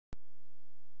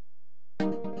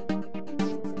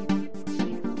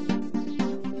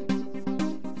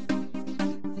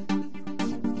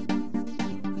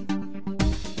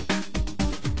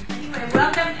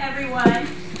welcome everyone.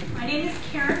 My name is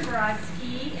Karen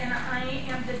Brodsky, and I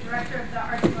am the director of the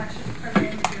Arts and Lectures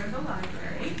program here in the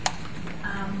library.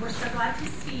 We're so glad to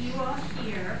see you all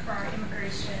here for our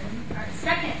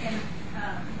second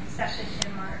session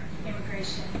in our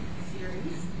immigration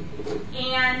series.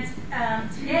 And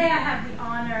today I have the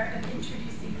honor of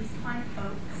introducing these fine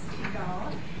folks to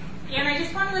y'all. And I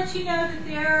just want to let you know that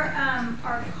there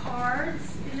are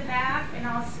cards in the back and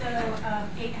also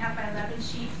 8.5 by 11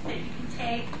 sheets that you can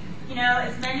take,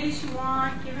 as many as you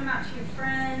want, give them out to your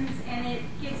friends, and it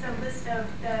gives a list of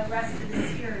the rest of the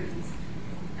series.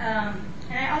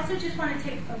 And I also just want to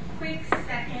take a quick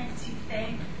second to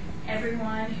thank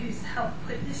everyone who's helped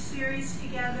put this series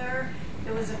together.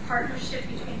 It was a partnership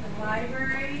between the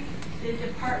library, the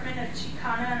Department of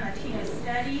Chicano and Latino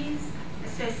Studies,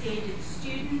 Associated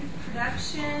Student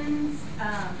Productions,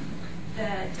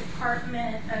 the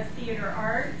Department of Theater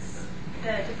Arts,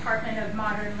 the Department of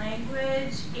Modern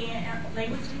Languages and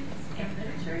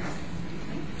Literatures,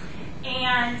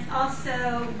 and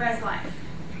also Res Life.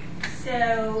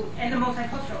 And the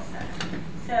Multicultural Center.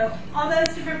 So all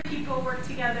those different people work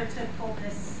together to pull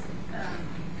this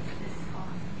off.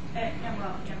 And the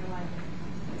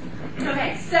library.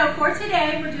 Okay, so for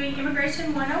today we're doing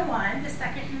Immigration 101, the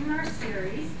second in our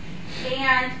series.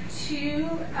 And to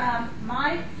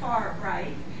my far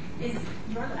right is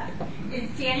your left is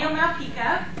Dieansiel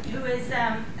Malpica, who is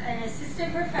an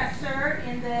assistant professor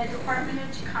in the Department of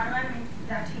Chicano and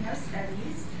Latino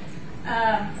Studies,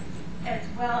 as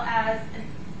well as a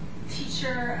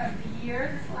teacher of the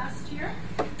year this last year.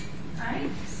 Right?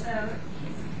 So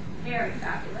he's very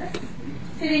fabulous.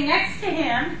 Sitting next to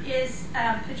him is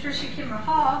Patricia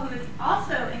Kim-Rajal, who is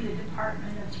also in the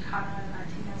Department of Chicano and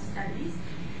Latino Studies,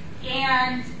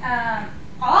 and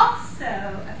also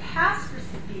a past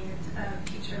recipient of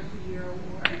Teacher of the Year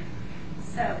Award.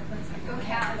 So let's go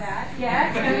count that.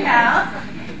 Yes, go count.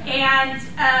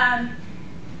 And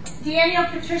Dieansiel,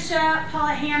 Patricia,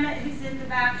 Paula Hammett, who's in the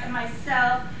back, and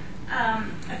myself,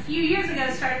 a few years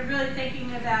ago started really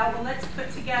thinking about, well, let's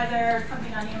put together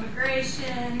something on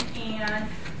immigration. And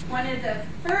one of the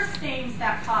first things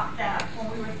that popped up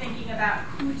when we were thinking about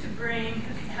who to bring,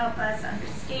 who could help us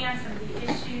understand some of the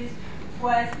issues,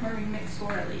 was Marie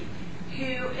McSorley,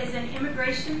 who is an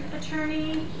immigration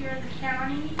attorney here in the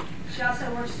county. She also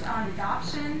works on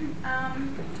adoption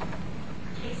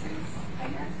cases, I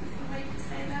guess is the way to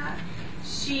say that.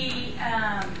 She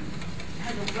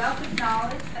has a wealth of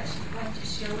knowledge that she's going to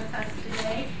share with us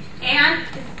today, and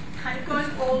is kind of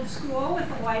going old school with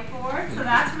a whiteboard, so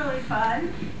that's really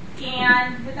fun.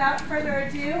 And without further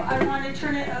ado, I want to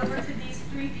turn it over to these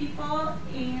three people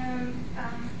and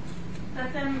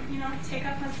let them, take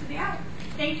up most of the hour.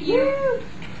 Thank you. Woo!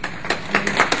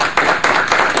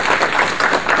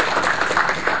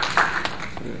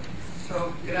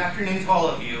 So, good afternoon to all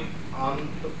of you. I'm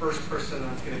the first person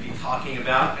that's going to be talking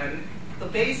about, and the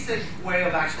basic way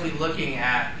of actually looking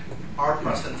at our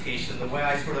presentation, the way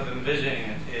I sort of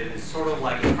envisioning it, is sort of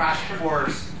like a crash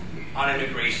course on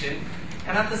immigration,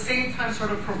 and at the same time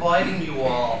sort of providing you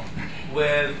all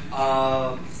with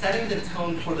setting the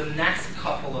tone for the next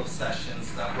couple of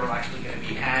sessions that we're actually going to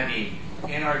be having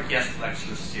in our guest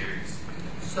lecture series.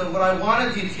 So what I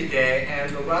want to do today, and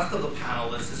the rest of the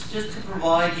panelists, is just to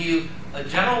provide you a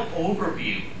general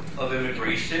overview of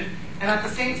immigration, and at the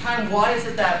same time, why is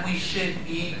it that we should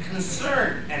be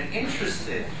concerned and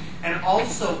interested, and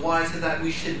also why is it that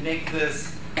we should make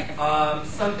this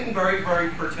something very, very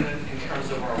pertinent in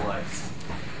terms of our lives.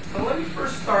 So let me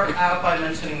first start out by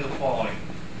mentioning the following.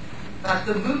 That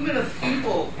the movement of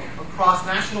people across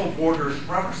national borders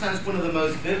represents one of the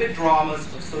most vivid dramas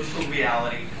of social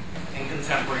reality in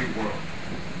contemporary world.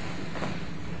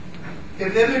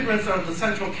 If immigrants are the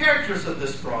central characters of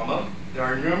this drama, there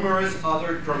are numerous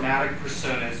other dramatic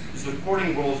personas whose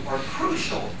supporting roles are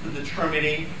crucial to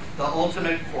determining the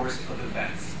ultimate course of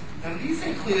events. And these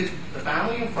include the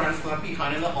family and friends left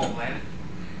behind in the homeland,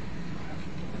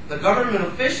 the government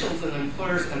officials and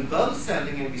employers in both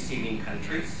sending and receiving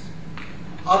countries,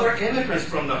 other immigrants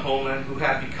from the homeland who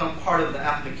have become part of the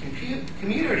ethnic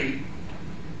community,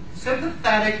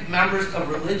 sympathetic members of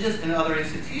religious and other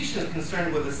institutions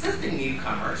concerned with assisting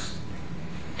newcomers,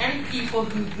 and people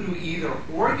who through either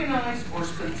organized or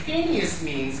spontaneous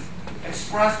means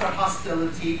express their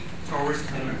hostility towards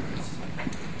immigrants.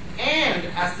 And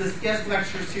as this guest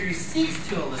lecture series seeks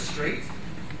to illustrate,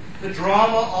 the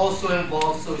drama also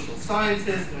involves social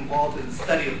scientists involved in the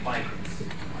study of migrants,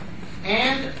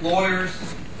 and lawyers,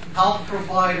 health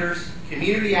providers,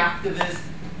 community activists,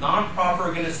 nonprofit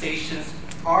organizations,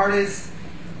 artists,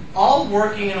 all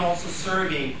working and also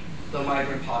serving the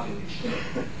migrant population.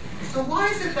 So why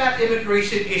is it that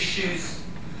immigration issues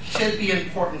should be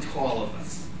important to all of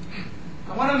us?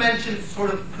 I want to mention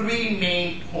sort of three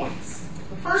main points.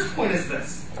 The first point is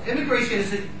this. Immigration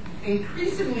is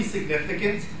increasingly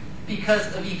significant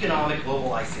because of economic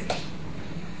globalization.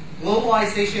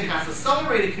 Globalization has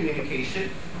accelerated communication,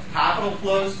 capital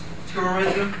flows,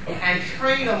 tourism, and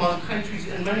trade among countries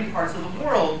in many parts of the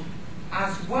world,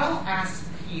 as well as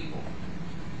people.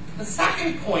 The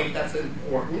second point that's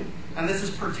important, and this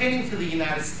is pertaining to the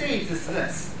United States, is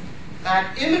this,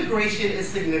 that immigration is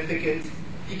significant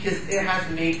because it has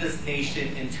made this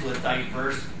nation into a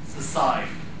diverse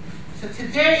society. So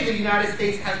today, the United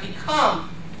States has become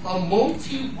a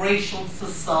multiracial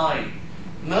society.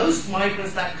 Most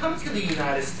migrants that come to the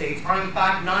United States are in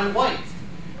fact non-white.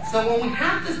 So when we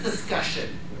have this discussion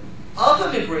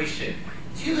of immigration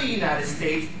to the United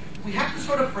States, we have to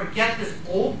sort of forget this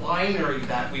old binary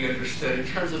that we understood in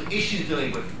terms of issues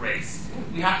dealing with race.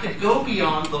 We have to go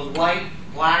beyond the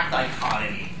white-black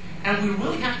dichotomy. And we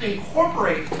really have to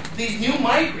incorporate these new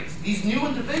migrants, these new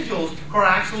individuals who are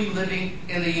actually living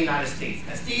in the United States,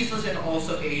 mestizos and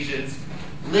also Asians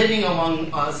living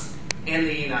among us in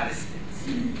the United States.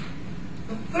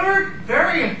 The third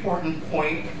very important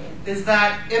point is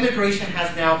that immigration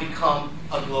has now become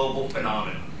a global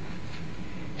phenomenon.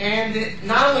 And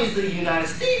not only is the United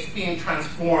States being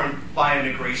transformed by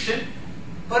immigration,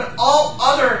 but all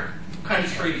other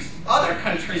countries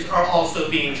are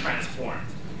also being transformed.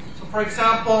 So for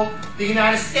example, the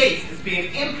United States is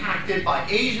being impacted by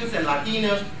Asians and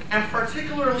Latinos, and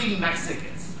particularly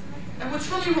Mexicans. And what's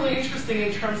really, really interesting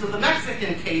in terms of the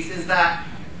Mexican case is that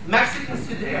Mexicans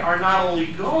today are not only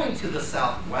going to the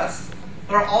Southwest,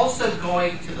 they're also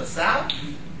going to the South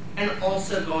and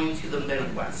also going to the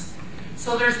Midwest.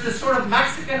 So there's this sort of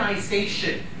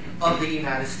Mexicanization of the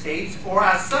United States, or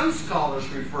as some scholars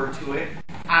refer to it,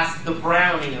 as the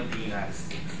browning of the United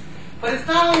States. But it's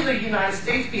not only the United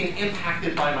States being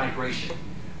impacted by migration.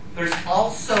 There's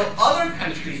also other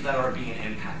countries that are being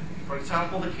impacted. For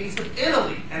example, the case of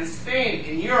Italy and Spain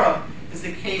in Europe is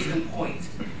a case in point.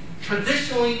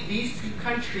 Traditionally, these two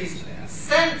countries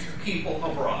sent people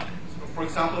abroad. So for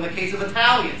example, in the case of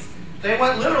Italians, they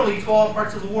went literally to all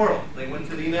parts of the world. They went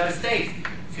to the United States,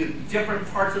 to different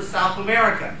parts of South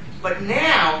America. But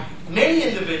now, many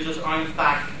individuals are in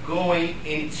fact going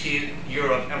into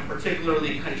Europe, and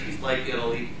particularly countries like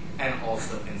Italy and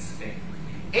also in Spain.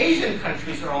 Asian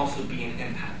countries are also being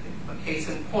impacted. A case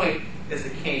in point is the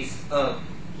case of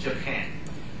Japan.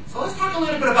 So let's talk a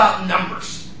little bit about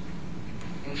numbers.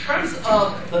 In terms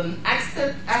of the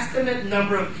estimate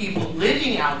number of people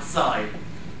living outside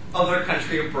of their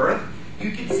country of birth,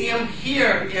 you can see them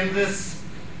here in this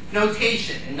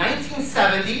notation. In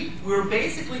 1970, we were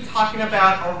basically talking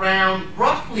about around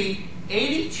roughly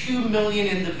 82 million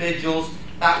individuals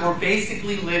that were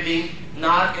basically living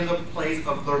not in the place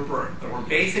of their birth. They were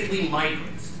basically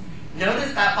migrants.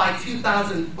 Notice that by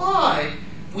 2005,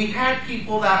 we had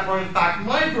people that were in fact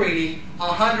migrating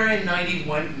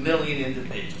 191 million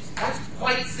individuals. That's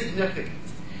quite significant.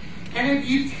 And if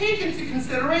you take into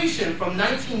consideration from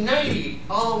 1990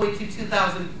 all the way to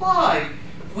 2005,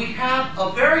 we have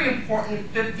a very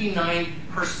important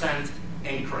 59%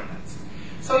 increment.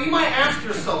 So you might ask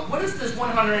yourself, what does this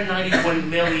 191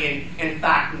 million in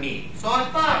fact mean? So I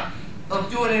thought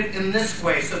of doing it in this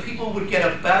way so people would get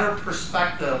a better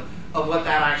perspective of what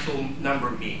that actual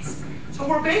number means. So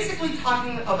we're basically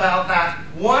talking about that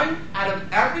 1 out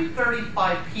of every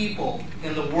 35 people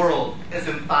in the world is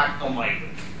in fact a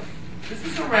migrant. This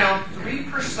is around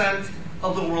 3%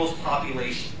 of the world's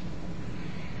population.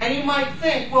 And you might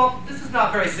think, well, this is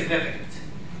not very significant.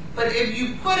 But if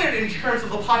you put it in terms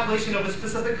of the population of a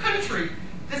specific country,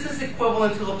 this is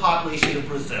equivalent to the population of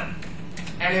Brazil.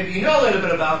 And if you know a little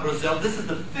bit about Brazil, this is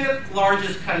the 5th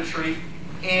largest country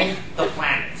in the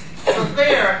planet. So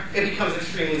there, it becomes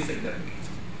extremely significant.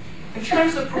 In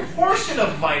terms of proportion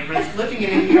of migrants living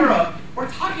in Europe, we're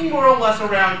talking more or less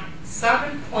around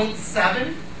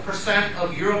 7.7%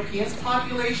 of Europeans'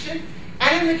 population.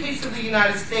 And in the case of the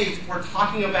United States, we're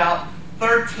talking about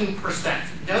 13%.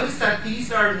 Notice that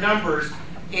these are numbers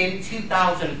in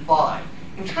 2005.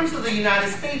 In terms of the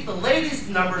United States, the latest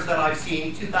numbers that I've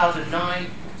seen, 2009,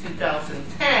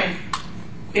 2010,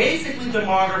 basically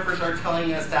demographers are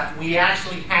telling us that we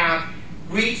actually have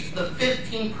reached the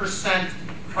 15%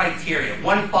 criteria,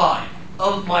 1/5,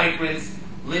 of migrants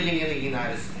living in the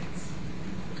United States.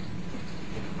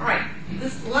 All right,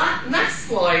 this next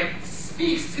slide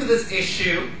speaks to this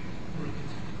issue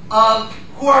of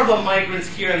who are the migrants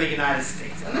here in the United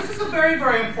States. And this is a very,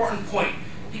 very important point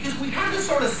because we have this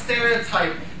sort of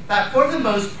stereotype that for the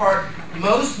most part,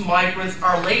 most migrants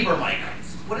are labor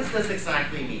migrants. What does this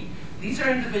exactly mean? These are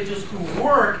individuals who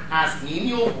work as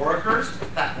menial workers,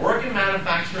 that work in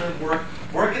manufacturing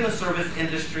work in the service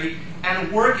industry,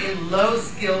 and work in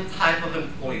low-skilled type of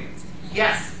employment.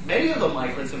 Yes, many of the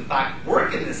migrants, in fact,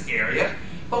 work in this area,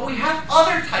 but we have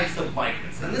other types of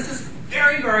migrants, and this is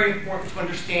very, very important to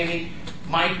understanding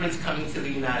migrants coming to the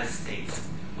United States.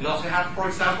 We also have, for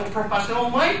example, professional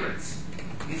migrants.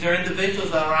 These are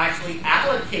individuals that are actually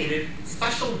allocated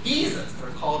special visas.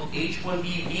 They're called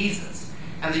H-1B visas.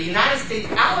 And the United States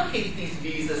allocates these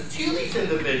visas to these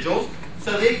individuals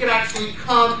so they can actually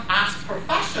come as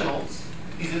professionals.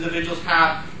 These individuals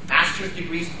have master's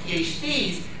degrees,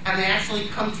 PhDs, and they actually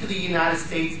come to the United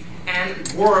States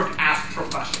and work as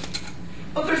professionals.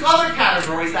 But there's other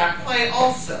categories that play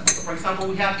also. So for example,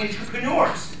 we have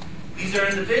entrepreneurs. These are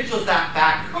individuals that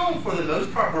back home, for the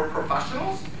most part, were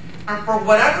professionals, and for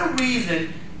whatever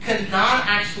reason, could not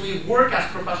actually work as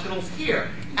professionals here.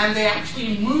 And they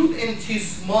actually move into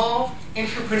small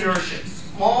entrepreneurship,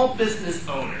 small business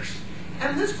owners.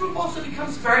 And this group also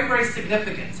becomes very, very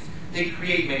significant. They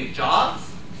create many jobs,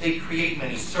 they create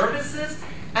many services,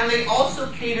 and they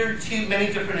also cater to many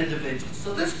different individuals.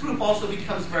 So this group also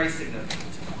becomes very significant.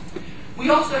 We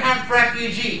also have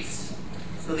refugees.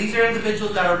 So these are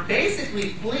individuals that are basically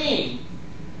fleeing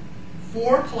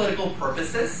for political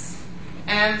purposes,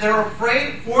 and they're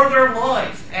afraid for their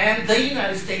lives. And the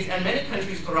United States and many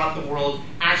countries throughout the world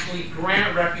actually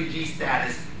grant refugee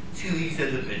status to these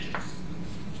individuals.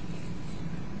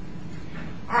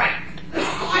 All right. This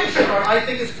pie chart, I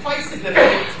think, is quite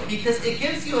significant because it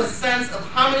gives you a sense of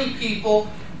how many people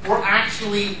were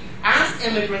actually as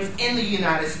immigrants in the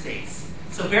United States.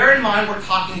 So bear in mind, we're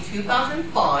talking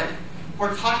 2005.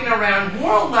 We're talking around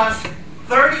more or less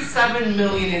 37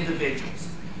 million individuals.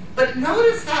 But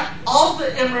notice that all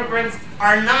the immigrants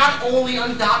are not only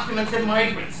undocumented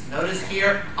migrants. Notice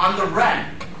here on the red,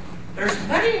 there's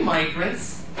many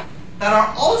migrants that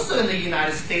are also in the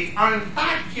United States are in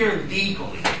fact here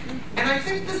legally. And I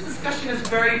think this discussion is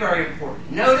very, very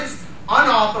important. Notice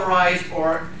unauthorized,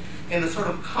 or in the sort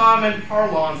of common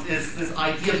parlance, is this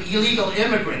idea of illegal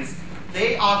immigrants.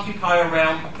 They occupy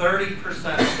around 30%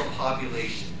 of the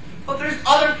population. But there's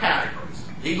other categories.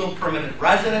 Legal permanent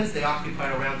residents, they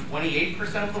occupy around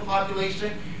 28% of the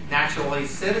population. Naturalized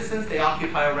citizens, they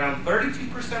occupy around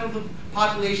 32% of the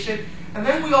population. And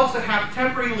then we also have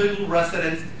temporary legal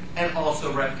residents and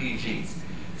also refugees.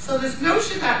 So this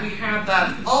notion that we have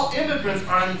that all immigrants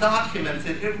are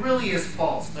undocumented, it really is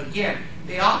false. Again,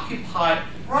 they occupy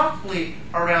roughly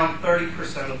around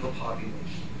 30% of the population.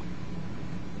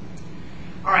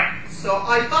 All right, so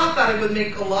I thought that it would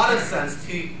make a lot of sense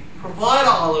to provide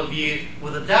all of you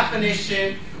with a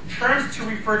definition, terms to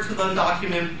refer to the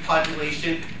undocumented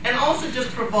population, and also just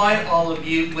provide all of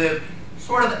you with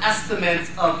sort of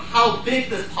estimates of how big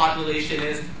this population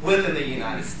is within the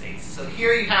United States. So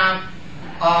here you have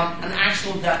an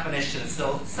actual definition.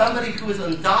 So somebody who is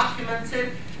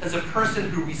undocumented is a person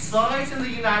who resides in the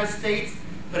United States,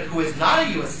 but who is not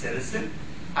a U.S. citizen,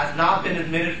 has not been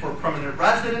admitted for permanent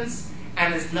residence,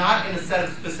 and is not in a set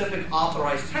of specific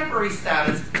authorized temporary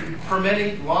status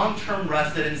permitting long-term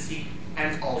residency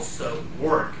and also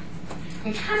work.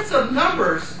 In terms of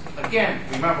numbers, again,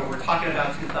 remember we're talking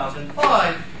about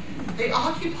 2005, they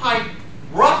occupied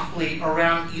roughly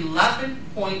around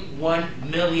 11.1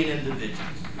 million individuals.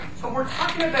 So we're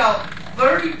talking about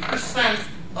 30%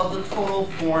 of the total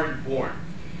foreign-born.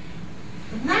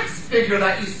 The next figure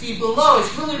that you see below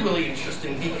is really, really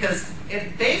interesting because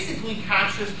it basically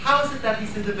captures how is it that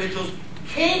these individuals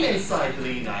came inside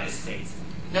the United States.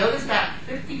 Notice that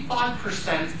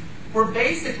 55% were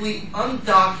basically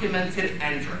undocumented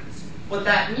entrants. What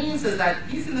that means is that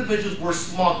these individuals were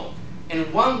smuggled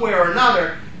in one way or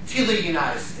another to the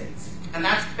United States. And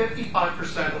that's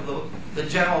 55% of the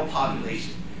general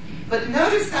population. But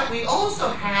notice that we also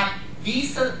have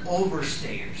visa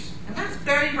overstayers. And that's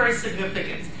very, very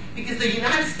significant because the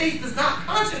United States does not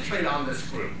concentrate on this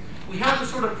group. We have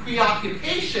this sort of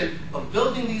preoccupation of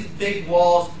building these big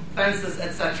walls, fences,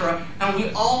 etc. And we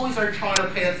always are trying to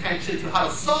pay attention to how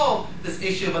to solve this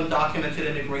issue of undocumented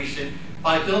immigration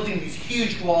by building these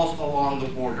huge walls along the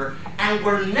border. And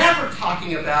we're never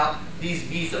talking about these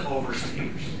visa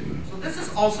overstayers. So this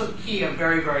is also key and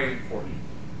very, very important.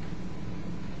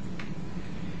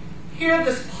 Here,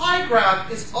 this pie graph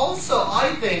is also,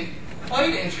 I think,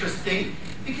 quite interesting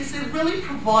because it really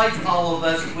provides all of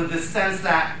us with the sense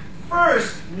that,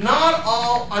 first, not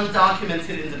all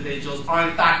undocumented individuals are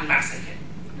in fact Mexican.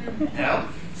 No?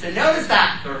 So notice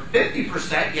that there are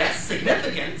 50%, yes,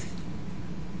 significant,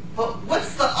 but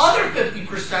what's the other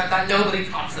 50% that nobody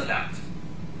talks about?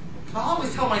 So I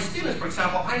always tell my students, for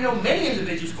example, I know many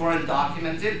individuals who are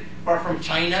undocumented, who are from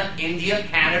China, India,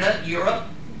 Canada, Europe,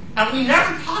 and we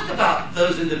never talk about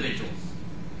those individuals.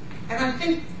 And I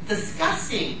think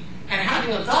discussing and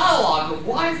having a dialogue of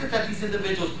why is it that these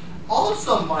individuals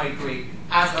also migrate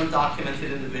as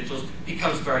undocumented individuals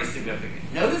becomes very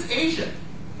significant. Notice Asia,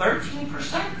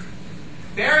 13%.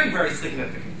 Very, very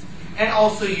significant. And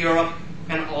also Europe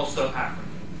and also Africa.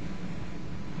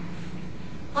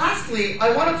 Lastly,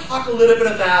 I want to talk a little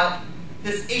bit about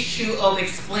this issue of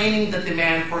explaining the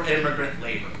demand for immigrant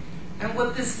labor. And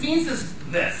what this means is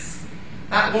this,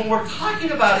 that when we're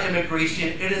talking about immigration,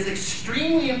 it is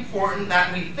extremely important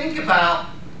that we think about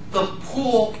the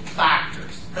pull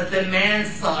factors, the demand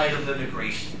side of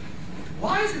immigration.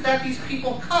 Why is it that these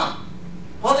people come?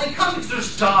 Well, they come because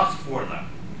there's jobs for them.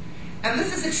 And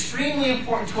this is extremely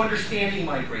important to understanding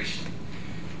migration.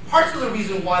 Parts of the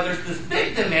reason why there's this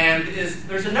big demand is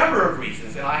there's a number of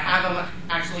reasons, and I have them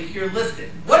actually here listed.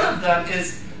 One of them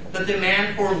is the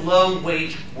demand for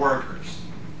low-wage workers.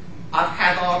 I've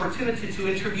had the opportunity to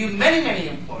interview many, many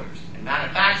employers in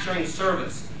manufacturing,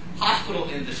 service, hospital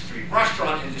industry,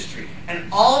 restaurant industry,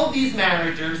 and all of these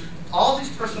managers, all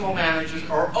these personal managers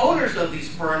or owners of these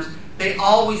firms, they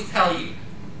always tell you,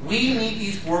 we need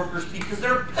these workers because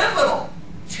they're pivotal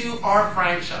to our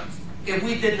franchise. If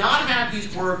we did not have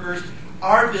these workers,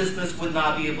 our business would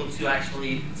not be able to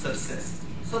actually subsist.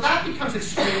 So that becomes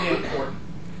extremely important.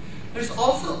 There's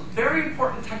also very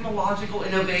important technological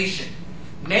innovation.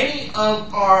 Many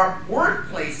of our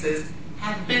workplaces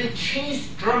have been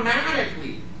changed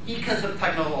dramatically because of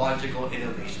technological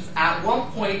innovations. At one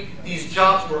point, these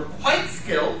jobs were quite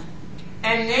skilled,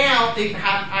 and now they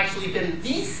have actually been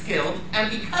de-skilled,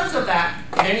 and because of that,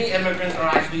 many immigrants are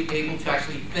actually able to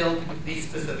actually fill these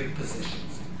specific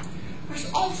positions.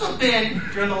 There's also been,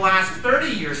 during the last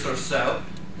 30 years or so,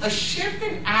 a shift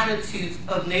in attitudes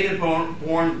of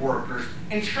native-born workers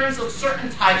in terms of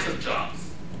certain types of jobs.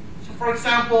 So for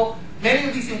example, many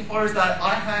of these employers that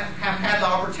I have had the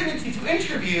opportunity to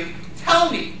interview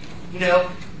tell me,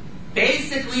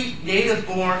 basically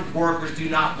native-born workers do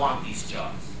not want these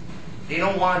jobs. They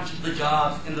don't want the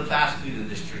jobs in the fast food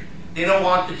industry. They don't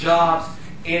want the jobs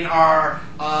in our,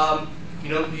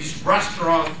 these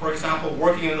restaurants, for example,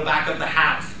 working in the back of the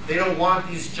house. They don't want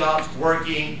these jobs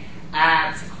working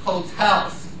at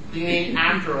hotels, cleaning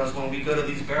after us when we go to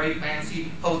these very fancy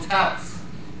hotels.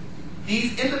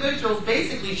 These individuals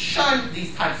basically shun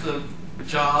these types of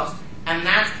jobs, and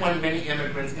that's when many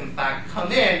immigrants, in fact,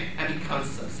 come in and become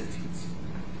substitutes.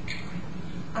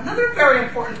 Another very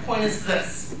important point is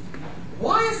this.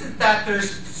 Why is it that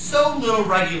there's so little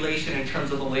regulation in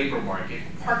terms of the labor market,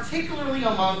 particularly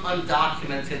among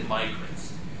undocumented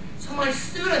migrants? So my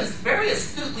students very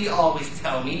astutely always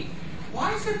tell me,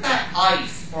 why is it that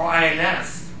ICE or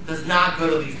INS does not go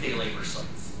to these day labor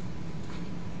sites?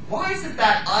 Why is it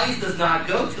that ICE does not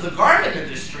go to the garment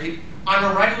industry on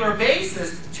a regular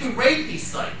basis to raid these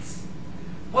sites?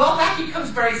 Well, that becomes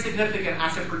very significant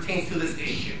as it pertains to this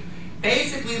issue.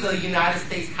 Basically, the United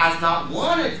States has not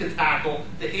wanted to tackle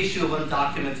the issue of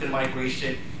undocumented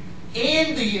migration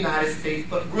in the United States,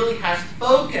 but really has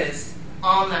focused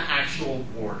on the actual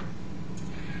border.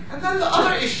 And then the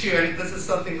other issue, and this is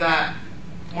something that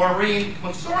Maureen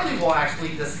McSorley will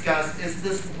actually discuss, is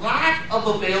this lack of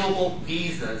available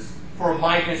visas for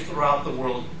migrants throughout the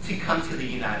world to come to the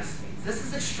United States. This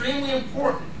is extremely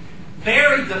important.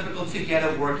 Very difficult to get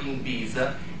a working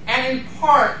visa. And in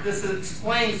part, this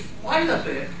explains quite a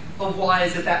bit of why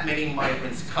is it that many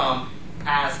migrants come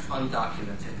as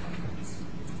undocumented migrants.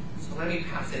 So let me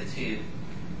pass it to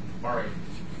Maureen.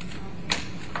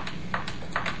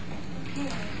 Okay.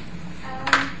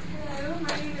 Hello,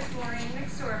 my name is Maureen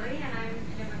McSorley, and I'm an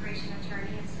immigration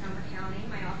attorney in Sonoma County.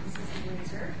 My office is in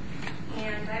Windsor.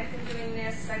 And I've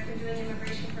been doing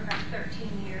immigration for about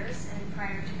 13 years, and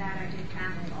prior to that I did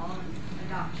family law and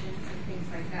adoptions and things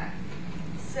like that.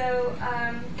 So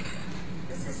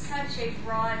this is such a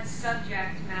broad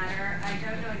subject matter. I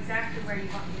don't know exactly where you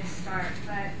want me to start,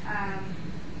 but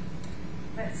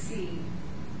let's see.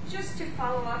 Just to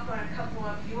follow up on a couple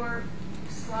of your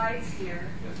slides here,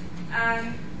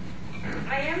 I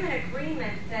am in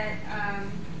agreement that,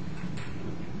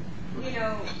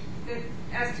 that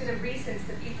as to the reasons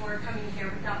that people are coming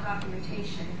here without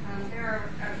documentation. There are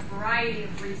a variety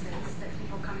of reasons that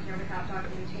people come here without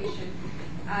documentation.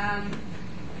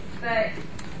 But,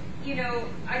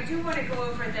 I do want to go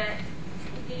over that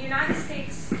the United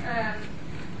States,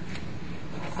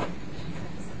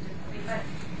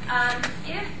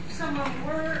 if someone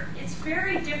were, it's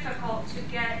very difficult to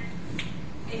get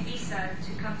a visa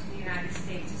to come to the United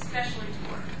States, especially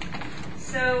to work.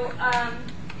 So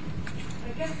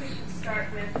I guess we should start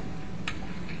with,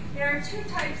 there are two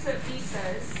types of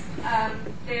visas.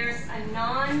 There's a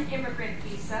non-immigrant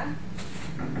visa,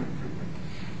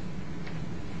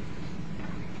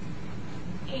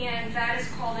 and that is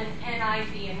called an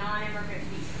NIV, a non-immigrant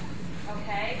visa,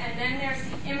 okay? And then there's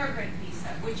the immigrant visa,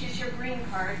 which is your green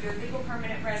card, your legal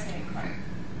permanent resident card.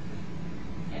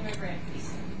 Immigrant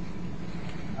visa.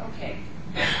 Okay.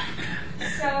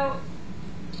 So,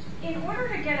 in order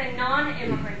to get a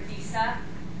non-immigrant visa,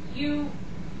 you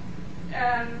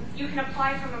can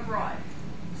apply from abroad.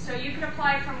 So you can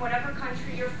apply from whatever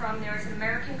country you're from. There's an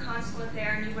American consulate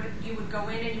there, and you would go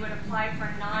in and you would apply for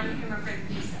a non-immigrant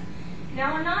visa.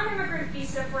 Now, a non-immigrant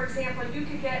visa, for example, you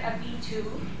could get a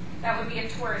B2, that would be a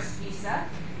tourist visa.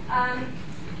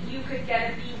 You could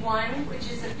get a B1,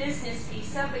 which is a business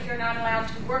visa, but you're not allowed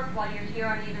to work while you're here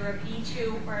on either a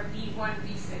B2 or a B1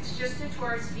 visa. It's just a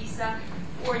tourist visa,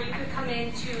 or you could come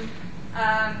in to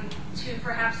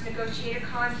perhaps negotiate a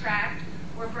contract,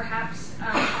 or perhaps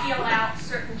feel out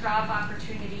certain job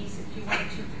opportunities if you wanted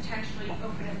to potentially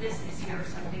open a business here or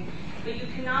something. But you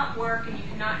cannot work and you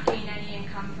cannot gain any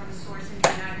income from a source in the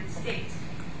United States.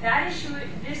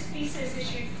 This visa is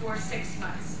issued for 6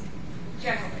 months,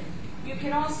 generally. You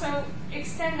can also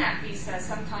extend that visa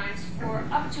sometimes for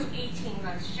up to 18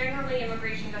 months. Generally,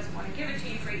 immigration doesn't want to give it to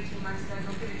you for 18 months, then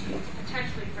they'll give it to you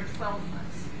potentially for 12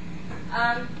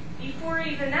 months. Before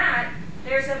even that,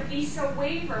 there's a visa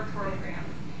waiver program.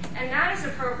 And that is a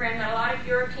program that a lot of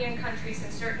European countries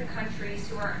and certain countries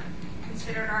who are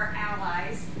considered our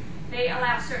allies, they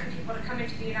allow certain people to come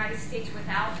into the United States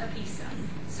without a visa.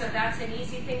 So that's an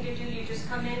easy thing to do. You just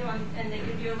come in and they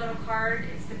give you a little card.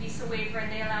 It's the visa waiver,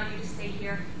 and they allow you to stay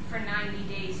here for 90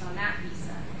 days on that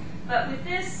visa. But with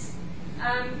this,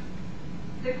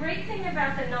 the great thing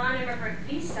about the non-immigrant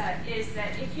visa is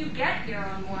that if you get here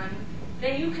on one,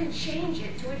 then you can change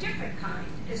it to a different kind,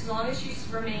 as long as you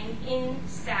remain in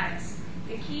status.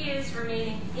 The key is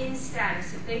remaining in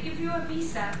status. If they give you a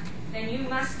visa, then you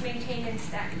must maintain your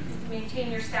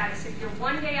status. If you're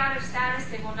 1 day out of status,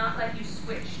 they will not let you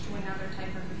switch to another type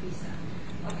of a visa.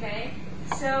 Okay?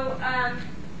 So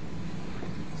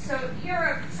here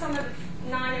are some of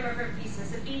the non-immigrant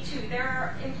visas. A B2, there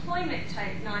are employment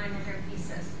type non-immigrant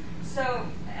visas. So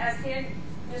as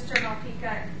Mr.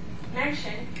 Malpica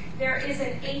mentioned, there is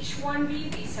an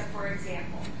H-1B visa, for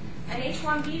example. An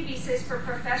H-1B visa is for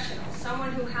professionals,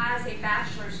 someone who has a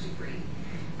bachelor's degree.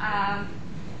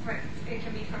 It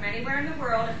can be from anywhere in the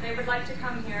world. If they would like to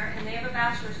come here and they have a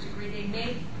bachelor's degree, they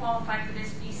may qualify for this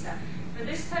visa. For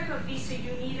this type of visa,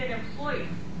 you need an employer.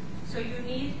 So you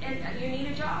need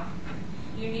a job.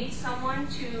 You need someone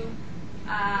to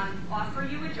offer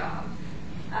you a job.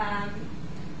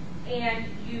 And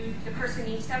the person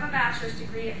needs to have a bachelor's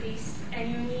degree at least,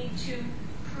 and you need to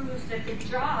prove that the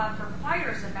job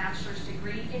requires a bachelor's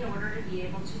degree in order to be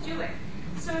able to do it.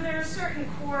 So there are certain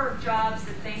core jobs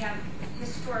that they have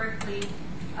historically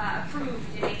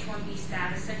approved in H-1B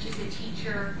status, such as a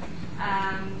teacher,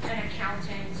 an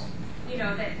accountant,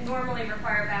 that normally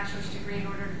require a bachelor's degree in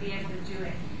order to be able to do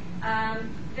it.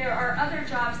 There are other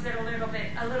jobs that are a little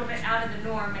bit out of the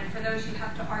norm, and for those you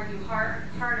have to argue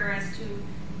harder as to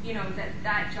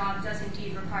that job does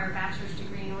indeed require a bachelor's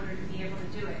degree in order to be able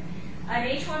to do it. An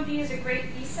H-1B is a great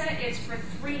visa. It's for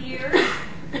 3 years,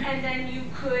 and then you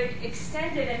could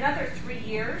extend it another 3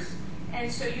 years,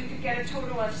 and so you could get a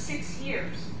total of 6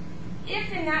 years.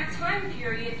 If in that time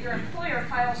period your employer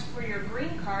files for your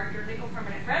green card, your legal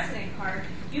permanent resident card,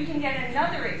 you can get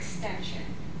another extension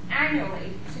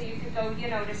annually. So you could go,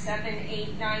 to 7,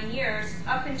 8, 9 years,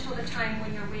 up until the time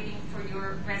when you're waiting for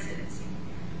your residency.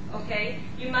 Okay?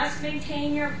 You must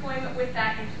maintain your employment with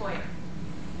that employer.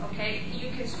 Okay? You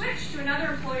can switch to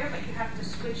another employer, but you have to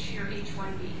switch your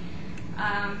H-1B.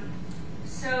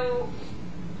 So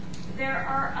there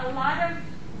are a lot of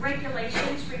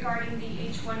regulations regarding the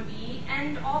H-1B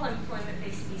and all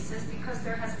employment-based visas, because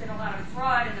there has been a lot of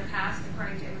fraud in the past,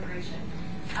 according to immigration,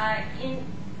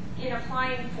 in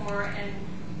applying for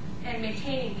and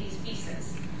maintaining these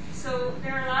visas. So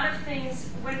there are a lot of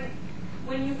things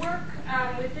when you work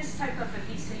with this type of a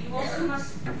visa, you also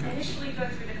must initially go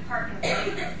through the Department of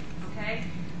Labor. Okay?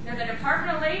 Now the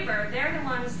Department of Labor, they're the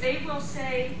ones, they will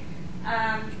say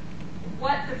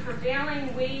what the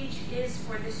prevailing wage is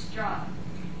for this job.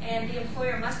 And the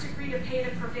employer must agree to pay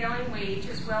the prevailing wage,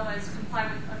 as well as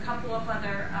comply with a couple of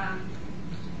other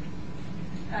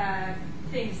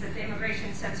things that the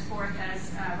immigration sets forth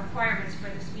as requirements for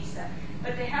this visa.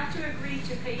 But they have to agree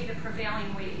to pay the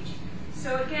prevailing wage.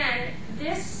 So again,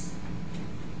 this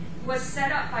was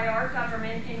set up by our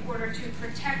government in order to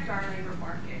protect our labor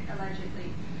market,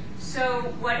 allegedly. So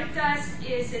what it does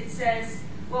is it says,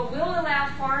 well, we'll allow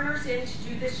foreigners in to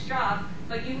do this job,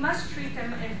 but you must treat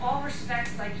them in all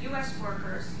respects like U.S.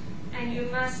 workers, and you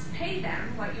must pay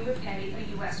them what you would pay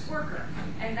a U.S. worker.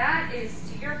 And that is,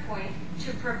 to your point,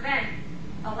 to prevent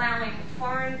allowing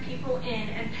foreign people in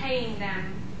and paying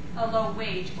them a low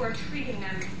wage or treating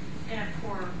them in a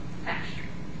poor fashion.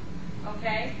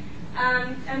 Okay?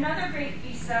 Another great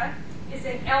visa is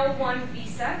an L1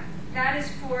 visa. That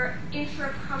is for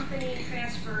intra-company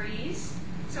transferees.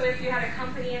 So if you had a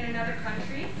company in another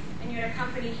country and you had a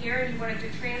company here and you wanted to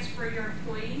transfer your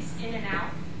employees in and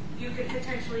out, you could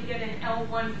potentially get an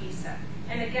L1 visa.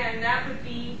 And again, that would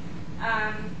be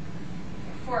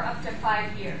for up to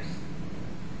 5 years.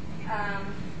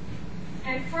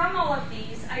 And from all of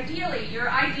these, ideally, your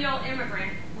ideal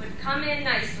immigrant would come in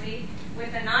nicely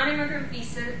with a non-immigrant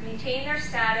visa, maintain their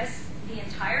status the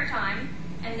entire time,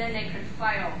 and then they could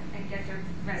file and get their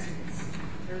residence,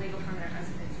 their legal permanent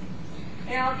residency.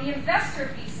 Now, the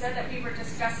investor visa that we were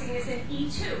discussing is an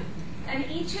E2. An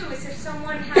E2 is if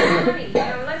someone has money. You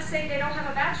know, let's say they don't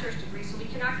have a bachelor's degree, so we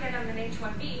cannot get them an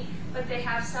H-1B, but they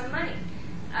have some money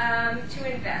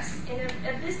to invest in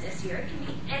a business here. It can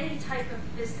be any type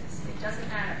of business. It doesn't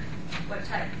matter what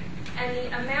type. And the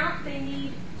amount they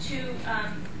need to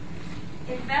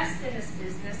invest in this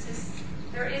business is,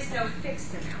 there is no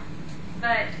fixed amount,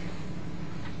 but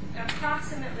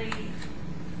approximately,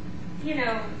 you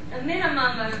know, a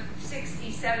minimum of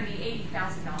 $60,000, $70,000,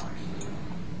 $80,000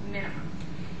 minimum.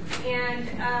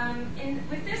 And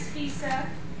with this visa,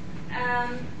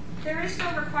 there is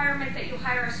no requirement that you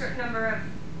hire a certain number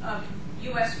of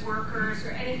U.S. workers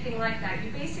or anything like that.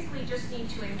 You basically just need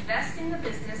to invest in the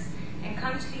business and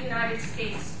come to the United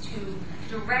States to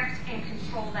direct and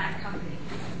control that company.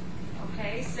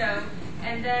 Okay, so,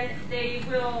 and then they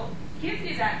will give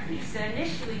you that visa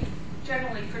initially,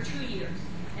 generally for 2 years.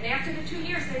 And after the 2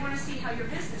 years, they want to see how your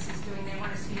business is doing. They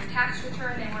want to see your tax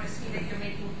return. They want to see that you're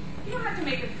making, you don't have to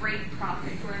make a great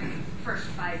profit for the first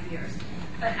 5 years.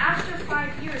 But after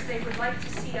 5 years, they would like to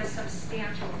see a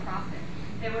substantial profit.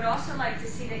 They would also like to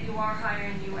see that you are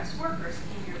hiring U.S. workers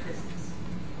in your business.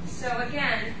 So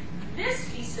again, this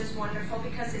visa is wonderful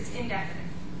because it's indefinite.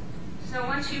 So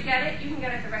once you get it, you can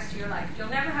get it the rest of your life. You'll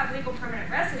never have legal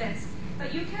permanent residence,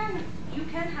 but you can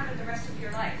have it the rest of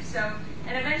your life. So,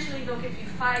 and eventually they'll give you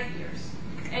 5 years.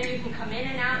 And you can come in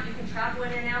and out, you can travel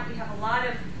in and out. We have a lot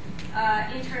of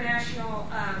international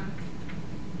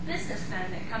businessmen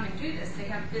that come and do this. They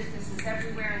have businesses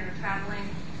everywhere and they're traveling.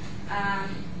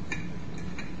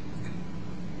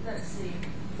 Let's see.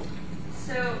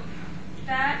 So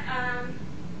that,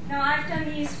 now I've done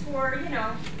these for, you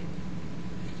know,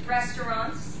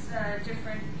 restaurants,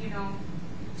 different, you know,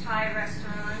 Thai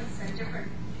restaurants and different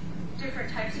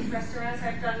types of restaurants.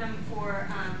 I've done them for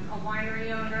a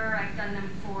winery owner. I've done them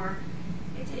for,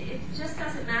 it just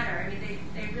doesn't matter. I mean,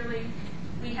 they really,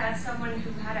 we had someone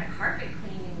who had a carpet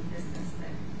cleaning business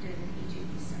that did an E2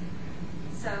 visa.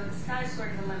 So the sky's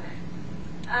sort of the limit.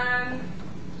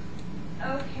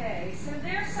 Okay, so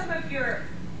there's some of your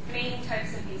main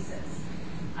types of visas.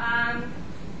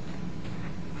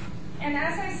 And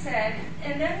as I said,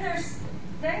 and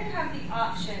then you have the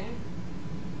option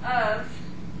of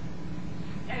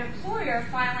an employer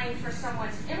filing for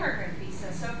someone's immigrant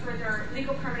visa, so for their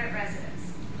legal permanent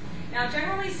residence. Now,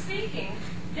 generally speaking,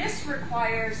 this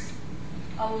requires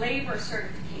a labor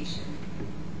certification.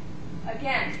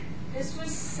 Again, this was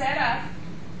set up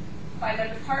by the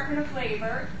Department of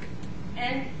Labor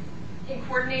and in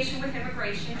coordination with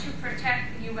immigration to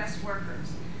protect the U.S.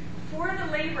 workers. For the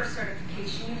labor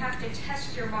certification, you have to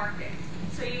test your market.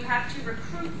 So you have to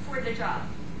recruit for the job.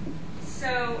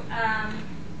 So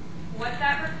what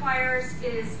that requires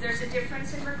is there's a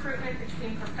difference in recruitment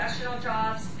between professional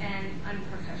jobs and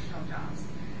unprofessional jobs.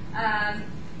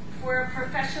 For a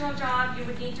professional job, you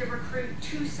would need to recruit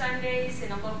 2 Sundays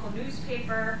in a local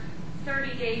newspaper,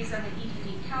 30 days on the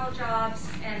EDD Cal jobs,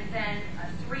 and then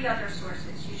 3 other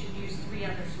sources. You should use 3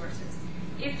 other sources.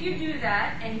 If you do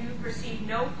that and you receive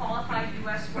no qualified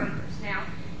U.S. workers, now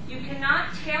you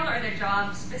cannot tailor the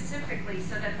job specifically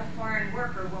so that the foreign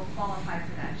worker will qualify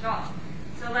for that job.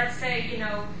 So let's say, you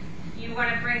know, you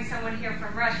want to bring someone here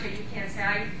from Russia, you can't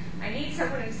say, I need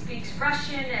someone who speaks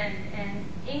Russian and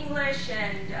English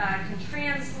and can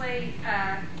translate,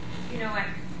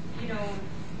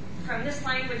 from this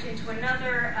language into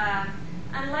another,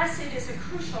 unless it is a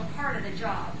crucial part of the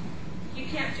job. You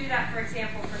can't do that, for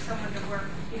example, for someone to work,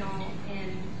 you know,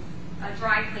 in a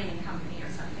dry cleaning company or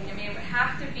something. I mean, it would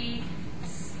have to be,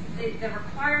 the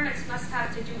requirements must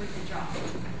have to do with the job,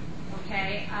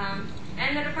 okay?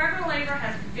 And the Department of Labor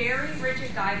has very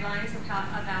rigid guidelines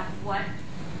about what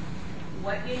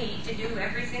what you need to do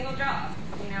every single job,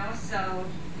 So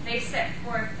they set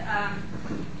forth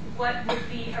what would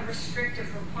be a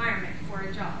restrictive requirement for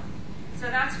a job. So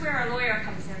that's where a lawyer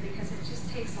comes in, because it just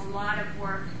takes a lot of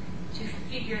work to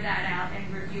figure that out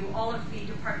and review all of the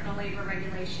Department of Labor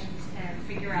regulations and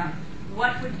figure out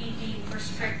what would be deemed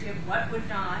restrictive, what would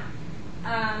not.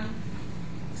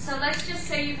 So let's just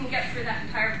say you can get through that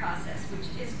entire process, which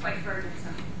is quite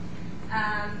burdensome.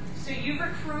 So you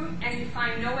recruit and you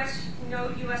find no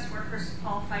U.S. workers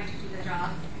qualified to do the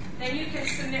job. Then you can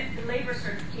submit the labor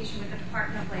certification with the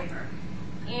Department of Labor.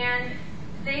 And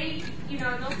they,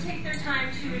 they'll take their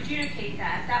time to adjudicate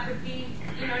that. That would be,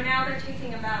 now they're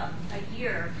taking about a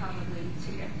year probably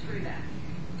to get through that.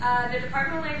 The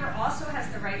Department of Labor also has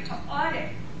the right to audit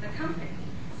the company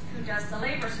who does the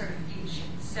labor certification.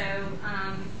 So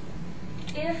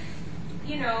if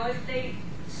they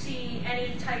see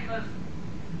any type of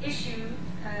issue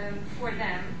for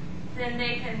them, then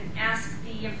they can ask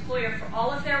the employer for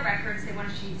all of their records. They want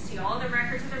to see all the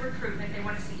records of the recruitment. They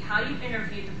want to see how you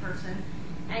interviewed the person,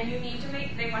 and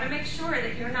they want to make sure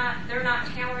that they're not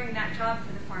tailoring that job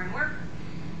for the foreign worker.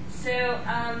 So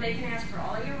they can ask for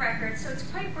all of your records. So it's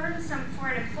quite burdensome for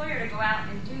an employer to go out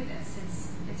and do this.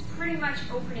 It's pretty much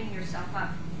opening yourself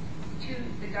up to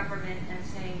the government and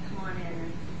saying, come on in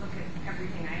and look at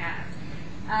everything I have.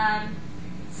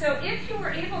 So if you were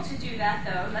able to do that,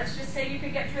 though, let's just say you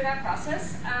could get through that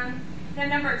process, then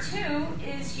number 2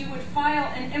 is you would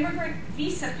file an immigrant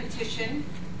visa petition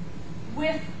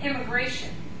with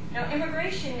immigration. Now,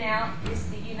 immigration now is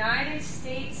the United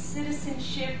States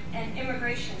Citizenship and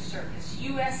Immigration Service,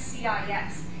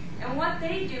 USCIS. And what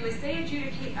they do is they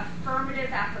adjudicate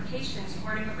affirmative applications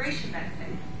for an immigration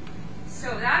benefit.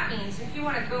 So that means if you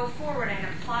want to go forward and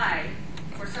apply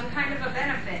for some kind of a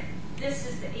benefit, this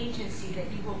is the agency that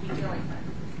you will be dealing with.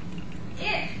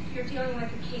 If you're dealing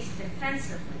with a case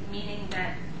defensively, meaning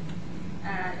that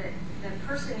the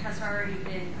person has already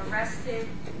been arrested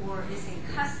or is in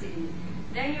custody,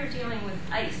 then you're dealing with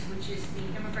ICE, which is the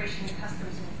Immigration and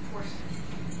Customs Enforcement.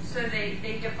 So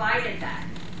they divided that.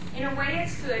 In a way,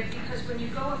 it's good because when you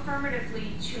go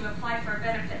affirmatively to apply for a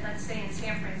benefit, let's say in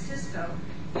San Francisco,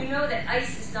 you know that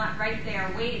ICE is not right there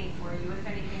waiting for you if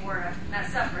anything were to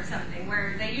mess up or something,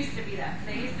 where they used to be that.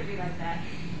 They used to be like that.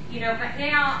 But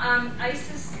now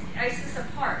ICE is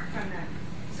apart from them.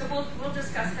 So we'll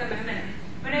discuss them in a minute.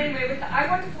 But anyway, with the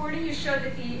I-140,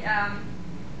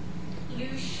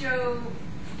 you show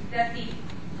that the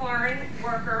foreign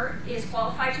worker is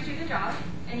qualified to do the job,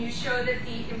 and you show that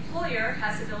the employer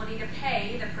has the ability to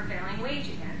pay the prevailing wage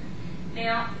again.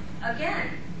 Now,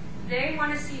 again, they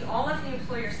want to see all of the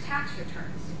employer's tax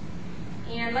returns.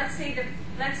 And let's say that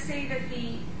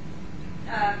the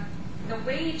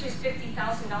wage is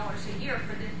 $50,000 a year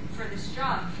for this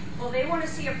job. Well, they want to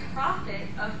see a profit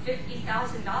of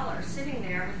 $50,000 sitting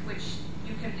there with which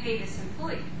you can pay this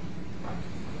employee.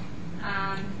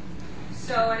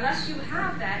 So unless you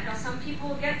have that, now some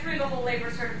people get through the whole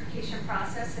labor certification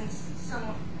process, and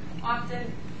some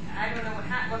often, I don't know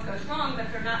what goes wrong, but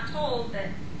they're not told that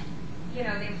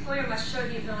the employer must show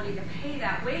the ability to pay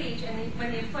that wage, and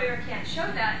when the employer can't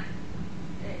show that,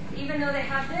 even though they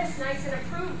have this nice and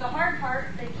approved, the hard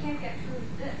part, they can't get through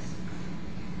this.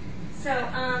 So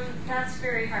that's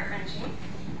very heart-wrenching.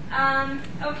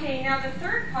 Okay, now the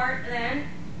third part then,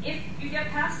 if you get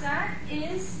past that,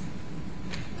 is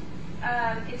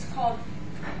it's called,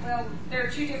 well, there are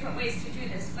 2 different ways to do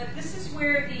this, but this is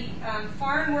where the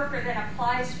foreign worker then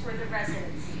applies for the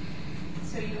residency.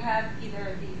 So you have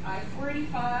either the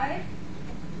I-485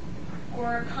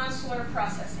 or consular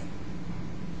processing.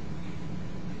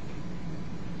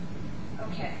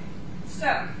 Okay,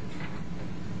 so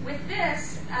with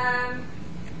this,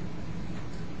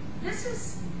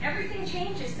 everything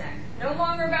changes then. No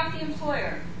longer about the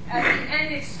employer. At the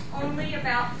end, it's only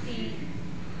about the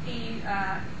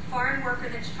foreign worker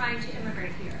that's trying to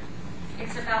immigrate here.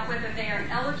 It's about whether they are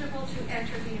eligible to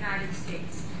enter the United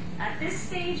States. At this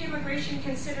stage, immigration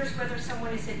considers whether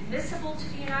someone is admissible to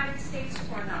the United States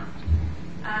or not.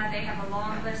 They have a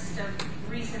long list of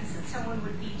reasons that someone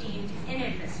would be deemed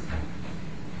inadmissible.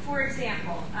 For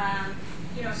example,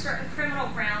 certain criminal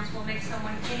grounds will make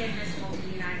someone inadmissible to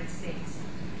the United States.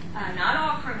 Not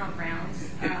all criminal grounds.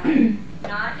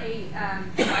 Not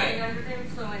driving under the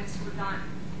influence would not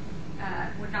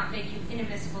make you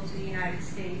inadmissible to the United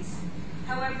States.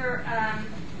 However,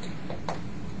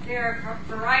 there are a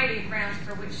variety of grounds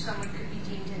for which someone could be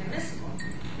deemed inadmissible.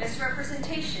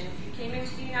 Misrepresentation. If you came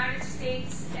into the United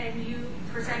States and you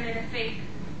presented a fake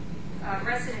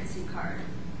residency card,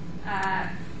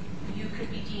 you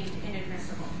could be deemed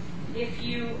inadmissible. If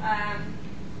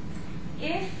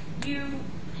you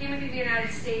came into the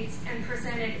United States and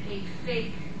presented a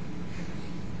fake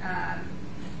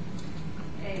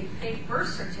birth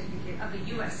certificate of a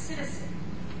U.S. citizen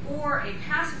or a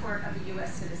passport of a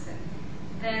U.S. citizen,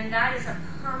 then that is a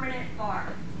permanent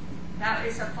bar. That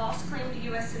is a false claim to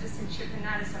U.S. citizenship, and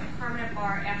that is a permanent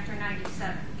bar after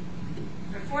 97.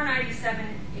 Before 97,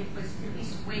 it was at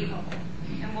least waivable,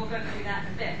 and we'll go through that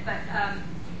in a bit. But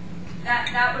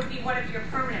that would be one of your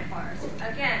permanent bars.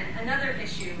 Again, another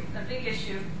issue, a big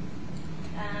issue,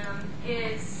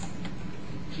 is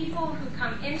people who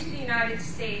come into the United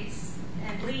States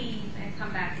and leave and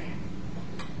come back in.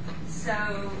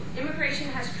 So immigration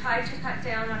has tried to cut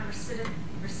down on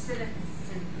recidivism.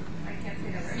 I can't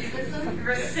say that word.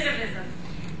 Recidivism.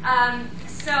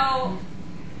 So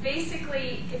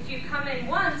basically, if you come in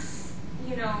once,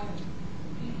 you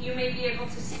may be able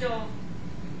to still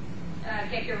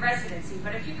get your residency.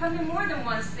 But if you come in more than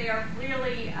once, they are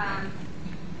really,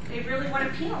 they really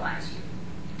want to penalize you.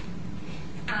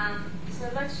 So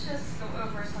let's just go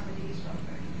over some of these real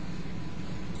quick.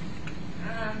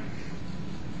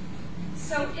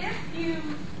 So if you,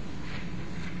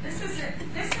 this is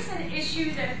an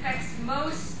issue that affects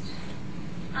most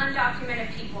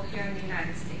undocumented people here in the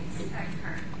United States at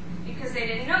current, because they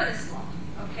didn't know this law.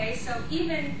 Okay, so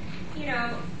even in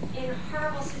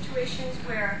horrible situations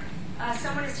where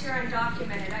someone is here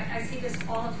undocumented, I see this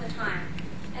all of the time,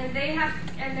 and they have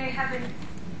a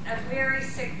very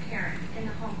sick parent in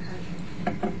the home country,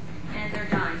 and they're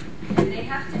dying, and they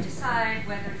have to decide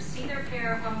whether to see their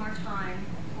parent one more time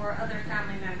or other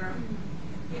family member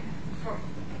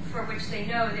for which they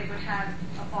know they would have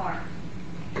a bar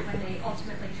when they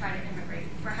ultimately try to immigrate,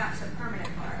 perhaps a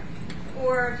permanent bar,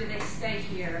 or do they stay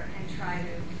here and try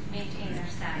to maintain their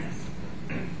status?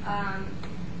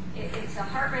 It's a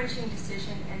heart-wrenching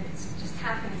decision, and it just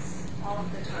happens all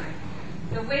of the time.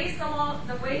 The way the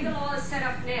law is set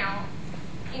up now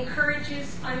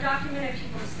encourages undocumented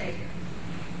people to stay here.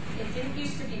 It didn't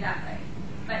used to be that way,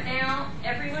 but now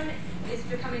everyone is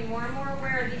becoming more and more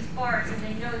aware of these bars, and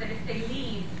they know that if they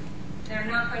leave, they're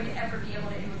not going to ever be able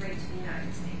to immigrate to the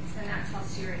United States, and that's how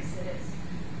serious it is.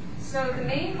 So the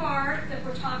main bar that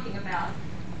we're talking about,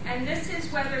 and this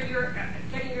is whether you're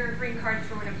getting your green card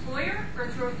through an employer or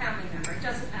through a family member, it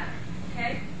doesn't matter,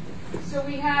 okay? So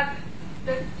we have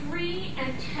the 3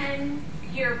 and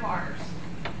 10-year bars.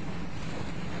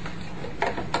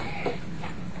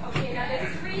 Okay, now the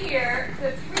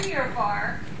 3-year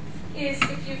bar is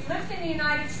if you've lived in the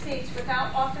United States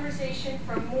without authorization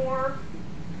for more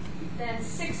than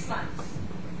 6 months,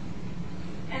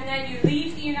 and then you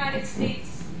leave the United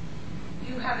States,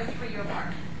 you have a 3-year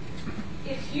bar.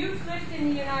 If you've lived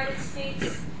in the United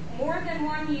States more than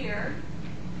 1 year,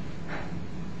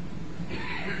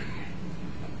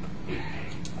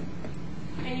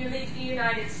 and you leave the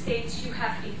United States, you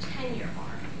have a 10-year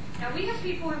bar. Now, we have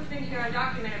people who have been here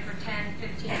undocumented for 10,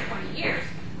 15, 20 years,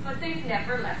 but they've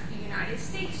never left the United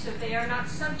States, so they are not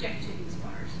subject to these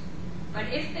bars. But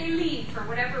if they leave for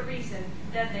whatever reason,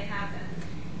 then they have them.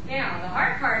 Now, the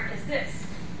hard part is this,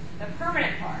 the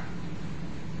permanent bar.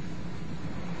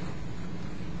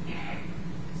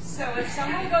 So if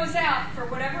someone goes out for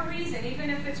whatever reason, even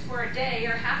if it's for a day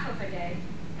or half of a day,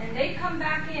 and they come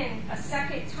back in a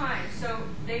second time, so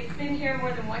they've been here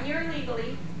more than 1 year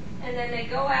illegally, and then they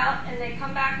go out and they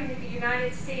come back into the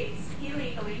United States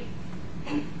illegally.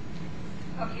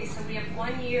 Okay, so we have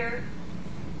 1 year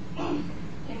in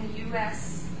the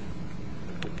U.S.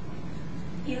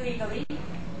 illegally.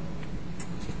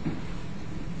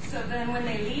 So then when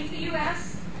they leave the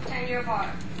U.S., 10-year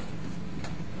bar.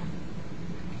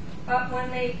 But when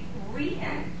they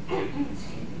re-enter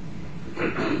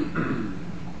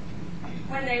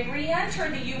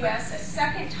the U.S. a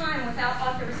second time without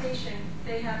authorization,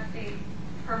 they have a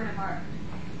permanent bar.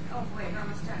 Oh, wait, we're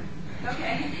almost done.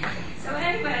 Okay. So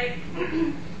anyway,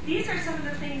 these are some of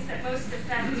the things that most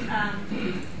affect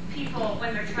people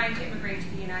when they're trying to immigrate to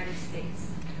the United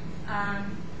States.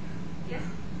 Yes?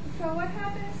 So what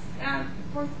happens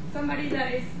for somebody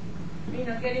that is,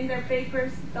 getting their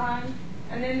papers done,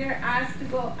 and then they're asked to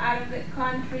go out of the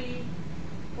country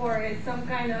for some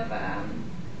kind of,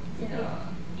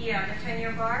 Yeah, the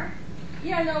 10-year bar?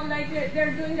 Yeah, no, like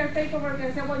they're doing their paperwork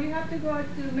and say, well, you have to go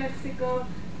to Mexico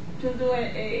to do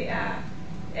an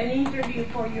interview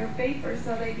for your papers,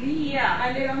 so they leave,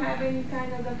 and they don't have any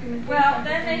kind of documentation. Well,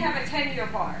 then they have a 10-year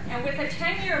bar. And with a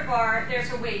 10-year bar,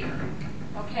 there's a waiver,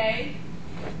 okay?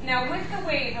 Now, with the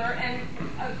waiver, and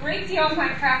a great deal of my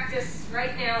practice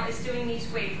right now is doing these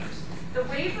waivers. The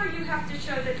waiver, you have to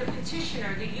show that the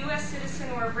petitioner, the U.S.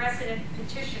 citizen or resident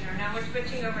petitioner, now we're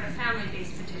switching over to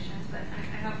family-based petitions, but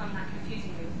I hope I'm not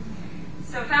confusing you.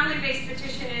 So family-based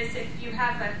petition is if you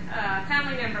have a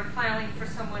family member filing for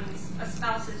a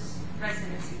spouse's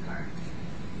residency card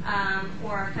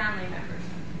or a family member's.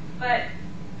 But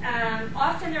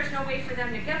often there's no way for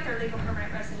them to get their legal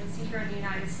permanent residency here in the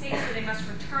United States, so they must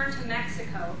return to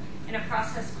Mexico in a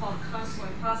process called consular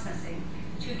processing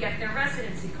to get their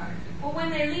residency card. Well, when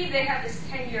they leave, they have this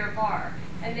 10-year bar,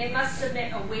 and they must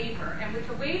submit a waiver. And with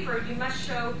the waiver, you must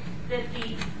show that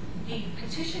the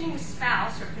petitioning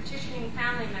spouse or petitioning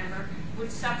family member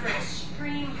would suffer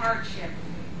extreme hardship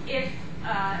if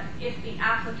the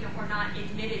applicant were not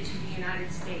admitted to the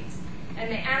United States. And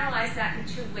they analyze that in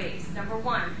two ways. Number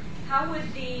one, how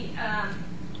would the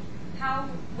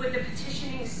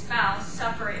petitioning spouse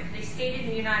suffer if they stayed in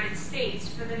the United States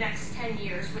for the next 10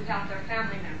 years without their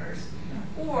family members?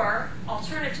 Or,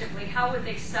 alternatively, how would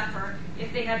they suffer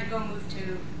if they had to go move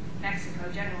to Mexico,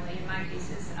 generally, in my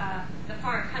cases, the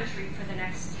foreign country for the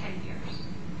next 10 years?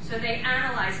 So they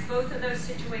analyze both of those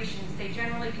situations. They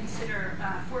generally consider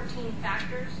 14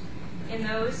 factors in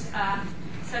those,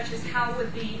 such as how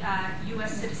would the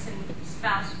U.S. citizen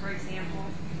spouse, for example,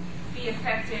 be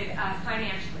affected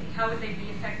financially? How would they be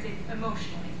affected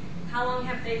emotionally? How long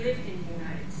have they lived in the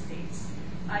United States?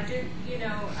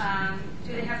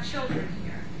 Do they have children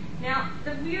here? Now,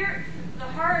 the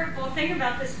horrible thing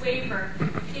about this waiver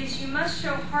is you must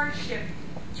show hardship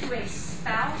to a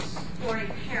spouse or a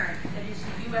parent that is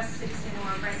a U.S. citizen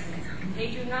or a resident.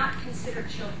 They do not consider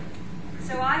children.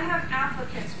 So I have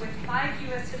applicants with 5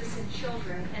 U.S. citizen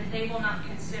children, and they will not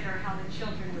consider how the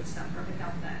children would suffer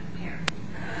without that parent.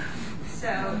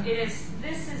 So this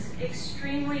is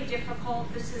extremely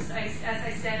difficult. This is, as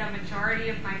I said, a majority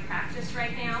of my practice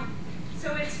right now.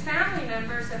 So it's family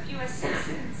members of U.S.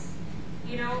 citizens.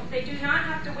 They do not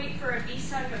have to wait for a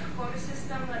visa under the quota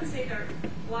system. Let's say they're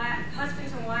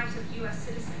husbands and wives of U.S.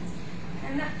 citizens.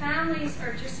 And the families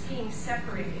are just being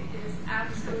separated. It is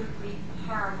absolutely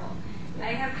horrible.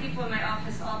 I have people in my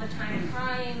office all the time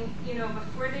crying,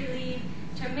 before they leave.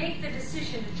 To make the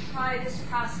decision to try this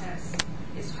process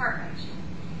is heart-wrenching.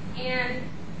 And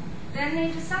then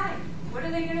they decide, what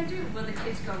are they going to do? Will the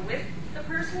kids go with the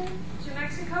person to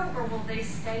Mexico, or will they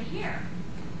stay here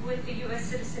with the U.S.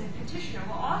 citizen petitioner?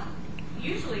 Well,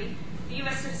 usually the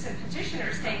U.S. citizen petitioner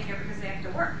is staying here because they have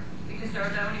to work, because they're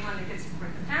the only one that can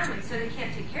support the family, so they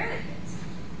can't take care of the kids.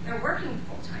 They're working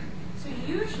full-time. So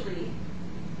usually,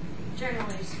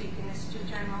 generally speaking, this is just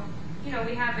general,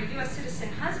 we have a U.S. citizen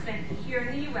husband here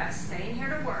in the U.S. staying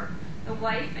here to work, the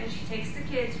wife, and she takes the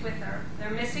kids with her.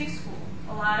 They're missing school.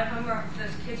 A lot of them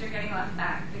those kids are getting left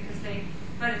back because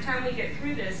by the time we get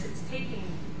through this, it's taking,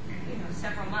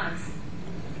 several months.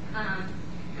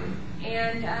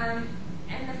 And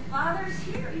the fathers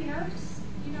here,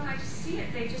 I just see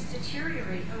it. They just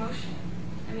deteriorate emotionally.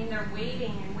 I mean, they're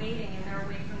waiting, and they're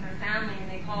away from their family, and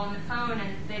they call on the phone,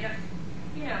 and they don't,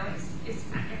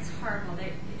 it's horrible.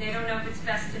 They don't know if it's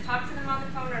best to talk to them on the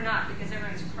phone or not, because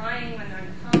everyone's crying when they're on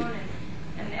the phone,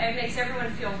 and it makes everyone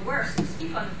feel worse to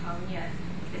speak on the phone, yet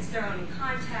it's their only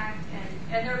contact,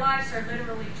 and their lives are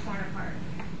literally torn apart.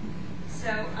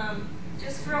 So,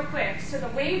 just real quick, so the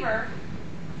waiver,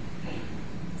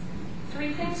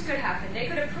 3 things could happen. They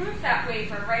could approve that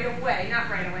waiver right away, not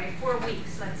right away, 4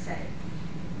 weeks, let's say.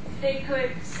 They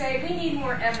could say, we need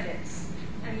more evidence.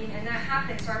 And that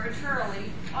happens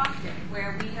arbitrarily often,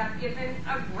 where we have given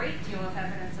a great deal of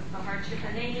evidence of the hardship,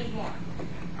 and they need more,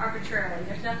 arbitrarily.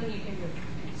 There's nothing you can do.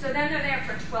 So then they're there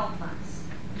for 12 months,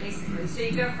 basically. So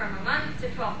you go from a month to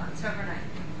 12 months overnight,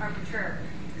 arbitrarily.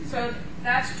 So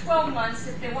that's 12 months.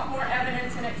 If they want more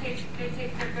evidence, and they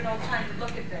take their good old time to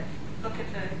look at the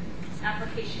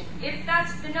application. If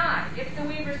that's denied, if the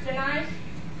waiver is denied,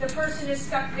 the person is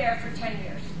stuck there for 10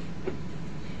 years.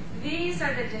 These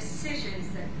are the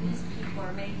decisions that these people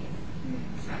are making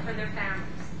for their families.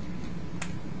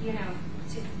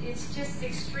 It's just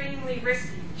extremely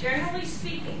risky. Generally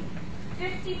speaking,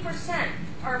 50%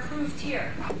 are approved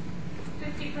here.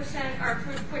 50% are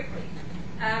approved quickly.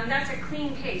 That's a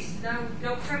clean case.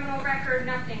 No criminal record,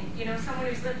 nothing. Someone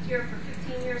who's lived here for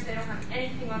 15 years, they don't have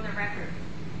anything on their record.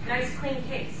 Nice, clean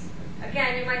case.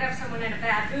 Again, you might have someone in a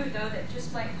bad mood, though, that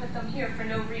just might put them here for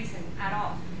no reason at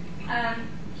all.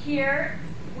 Here,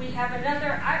 we have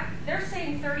another, they're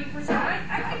saying 30%.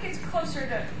 I think it's closer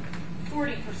to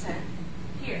 40%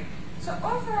 here. So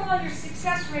overall, your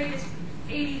success rate is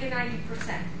 80 to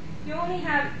 90%. You only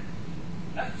have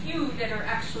a few that are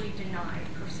actually denied,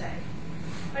 per se.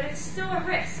 But it's still a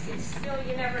risk. It's still,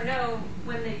 you never know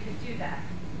when they could do that.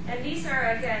 And these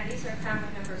are family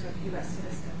members of U.S.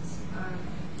 citizens.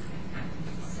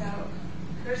 So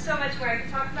there's so much more I could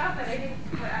talk about, but I think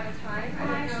we're out of time.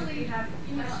 I don't know if you have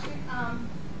questions.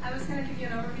 I was going to give you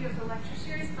an overview of the lecture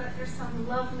series, but there's some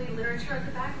lovely literature at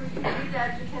the back where you can read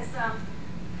that because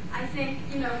I think,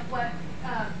 what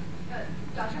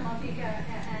Dr. Malpica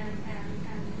and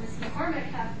Ms. McCormick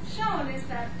have shown is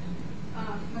that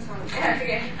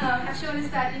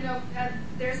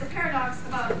there's a paradox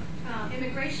about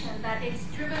immigration, that it's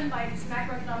driven by these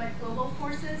macroeconomic global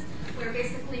forces, where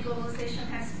basically globalization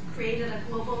has created a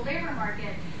global labor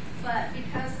market. But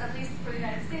because, at least for the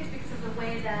United States, because of the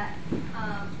way that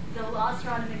the laws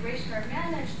around immigration are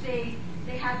managed, they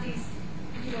have these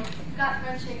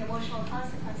gut-wrenching emotional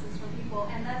consequences for people,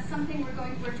 and that's something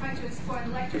we're trying to explore in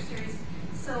the lecture series.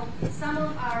 So some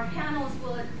of our panels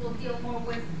will deal more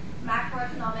with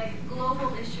macroeconomic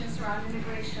global issues around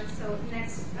immigration. So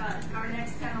our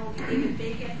next panel will be David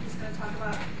Bacon, who's going to talk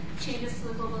about changes to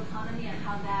the global economy and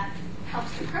how that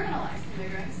helps to criminalize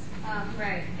immigrants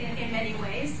in many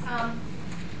ways.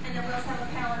 And then we also have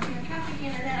a panel on human trafficking.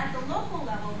 And then at the local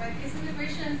level, right, because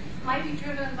immigration might be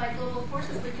driven by global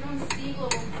forces, but you don't see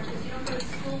global forces. You don't go to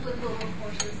school with global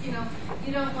forces. You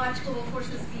don't watch global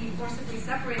forces be forcibly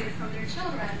separated from their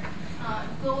children.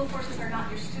 Global forces are not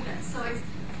your students. So it's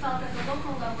felt at the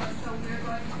local level, so we're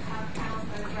going to have panels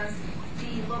that address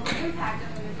the local impact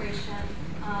of immigration.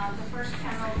 The first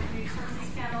panel, the community services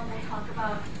panel, will talk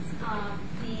about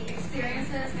the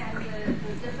experiences and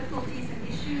the difficulties and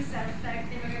issues that affect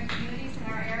immigrant communities in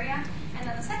our area. And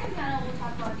then the second panel will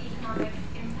talk about the economic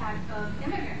impact of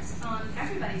immigrants on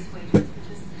everybody's wages, which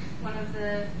is one of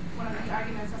the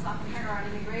arguments that's often heard around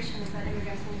immigration, is that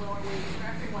immigrants will lower wages for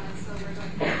everyone. And so we're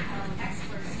going to have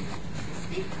experts to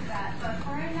speak to that. But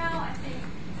for right now, I think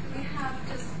we have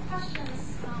just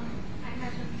questions. I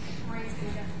imagine Maureen's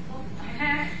going to get the full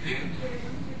time.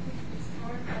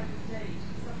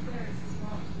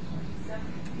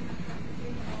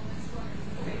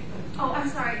 Oh, I'm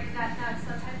sorry. That's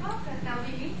a typo. That would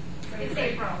be me. It's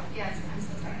April. Yes, I'm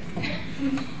so sorry.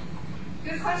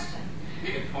 Good question.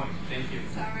 Good point. Thank you.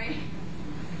 Sorry.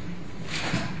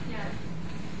 Yeah.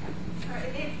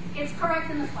 Sorry. It's correct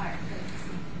in the flyer.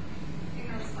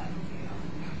 Ignore the slide.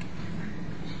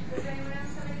 Does anyone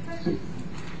else have any questions?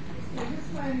 Yeah,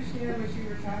 just so I understand what you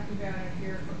were talking about up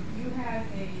here, you have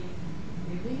a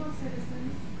legal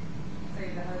citizen, say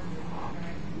the husband,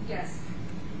 right? Yes.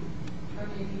 I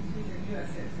mean, he's a U.S.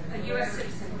 citizen. A U.S.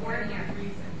 citizen, born here.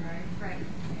 Reason, right? Right.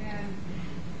 And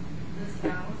the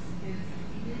spouse is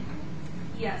illegal?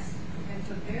 Yes. And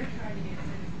so they're trying to get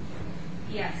citizenship?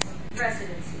 Yes.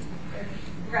 Residency.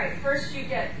 Right. First you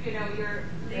get, your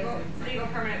legal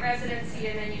permanent residency,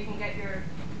 and then you can get your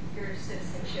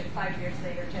citizenship 5 years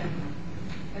later, too.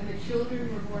 And the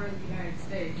children were born in the United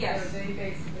States? Yes. So they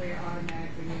basically are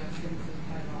automatically U.S. citizens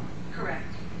by law?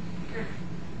 Correct.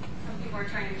 Some people are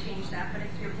trying to change that, but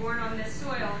if you're born on this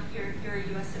soil, you're a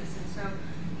U.S. citizen. So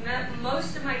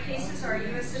most of my cases are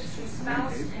U.S. citizen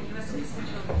spouse and U.S. citizen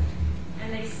children.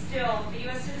 And the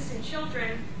U.S. citizen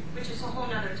children, which is a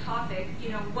whole other topic,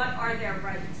 what are their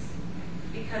rights?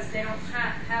 Because they don't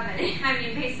have any. I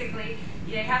mean, basically,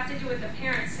 they have to do what the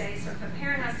parents say. So if a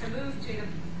parent has to move to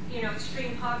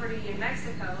extreme poverty in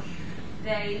Mexico,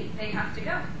 they have to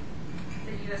go.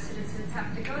 The U.S. citizens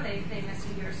have to go. They miss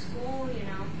a year of school,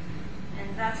 and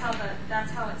that's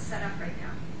how it's set up right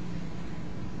now.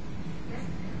 Yes?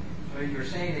 Well, you were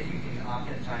saying that you can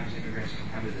oftentimes immigrants can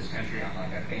come to this country on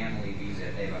like a family visa.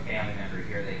 If they have a family member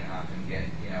here, they can often get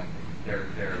their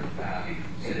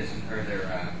citizen or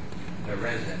their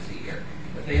residency here.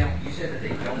 But they don't. You said that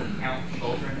they don't count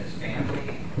children as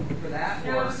family for that.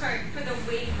 No, I'm sorry, for the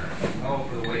waiver. Oh,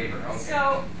 for the waiver. Okay.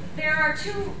 So there are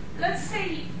two. Let's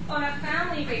say on a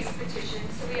family-based petition.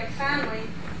 So we have family.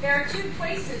 There are two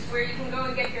places where you can go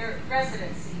and get your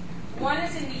residency. One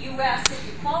is in the U.S. if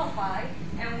you qualify,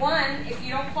 and one, if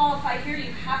you don't qualify here,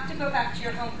 you have to go back to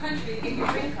your home country to get your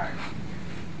green card.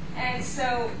 And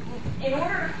so, in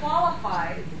order to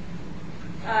qualify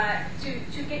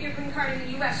to get your green card in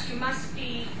the U.S., you must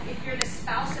be, if you're the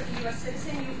spouse of a U.S.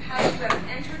 citizen, you have to have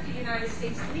entered the United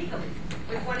States legally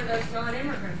with one of those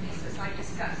non-immigrant visas I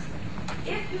discussed.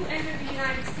 If you enter the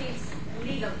United States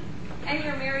legally and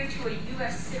you're married to a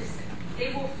U.S. citizen,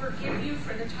 they will forgive you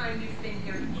for the time you've been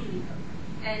here illegally,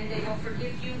 and they will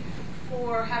forgive you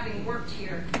for having worked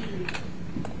here illegally.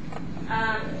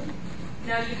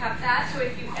 Now you have that, so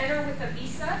if you enter with a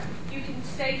visa, you can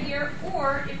stay here,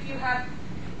 or if you have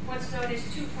what's known as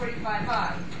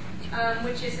 245I,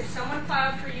 which is if someone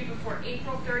filed for you before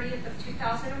April 30th of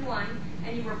 2001,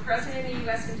 and you were present in the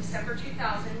U.S. in December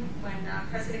 2000 when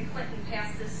President Clinton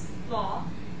passed this law,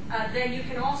 then you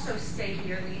can also stay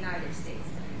here in the United States.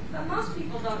 But most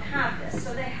people don't have this,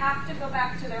 so they have to go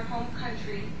back to their home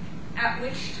country at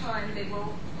which time they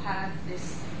will have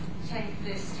this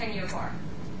 10-year bar.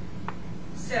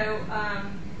 So,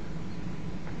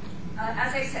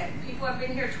 as I said, people have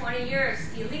been here 20 years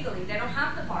illegally. They don't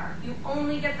have the bar. You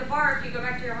only get the bar if you go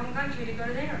back to your home country to go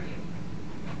to the interview.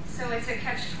 So it's a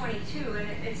catch-22, and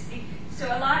this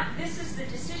is the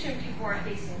decision people are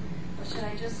facing. Well, should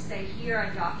I just stay here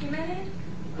undocumented?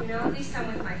 You know, at least I'm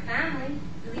with my family.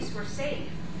 At least we're safe.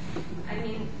 I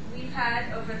mean, we've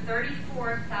had over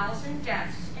 34,000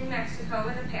 deaths in Mexico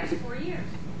in the past 4 years.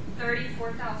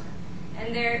 34,000.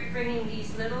 And they're bringing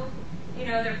these little, you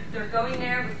know, they're going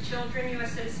there with children,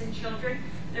 U.S. citizen children.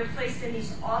 They're placed in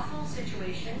these awful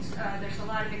situations. There's a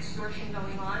lot of extortion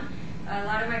going on. A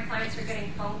lot of my clients are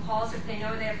getting phone calls. If they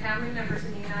know they have family members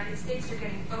in the United States, they're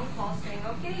getting phone calls saying,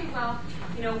 okay, well,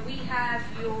 you know, we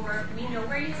know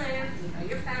where you live, we know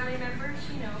your family members,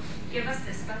 you know, give us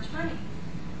this much money.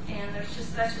 And that's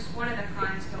just one of the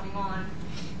crimes going on.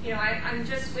 You know, I'm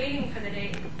just waiting for the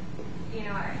day. You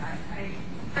know, I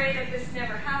pray that this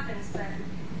never happens, but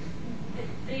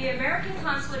the American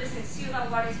consulate is in Ciudad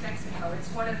Juarez, Mexico. It's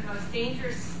one of the most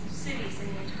dangerous cities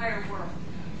in the entire world.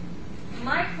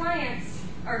 My clients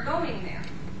are going there,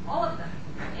 all of them,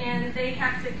 and they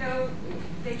have to go,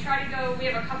 they try to go, we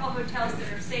have a couple hotels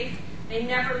that are safe. They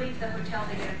never leave the hotel.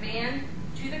 They get a van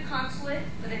to the consulate,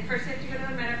 but they first have to go to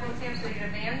the medical exam, so they get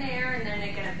a van there, and then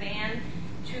they get a van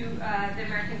to the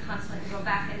American consulate and go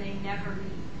back, and they never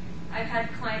leave. I've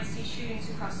had clients see shootings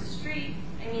across the street.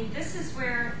 I mean, this is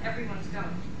where everyone's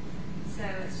going. So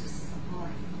it's just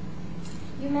appalling.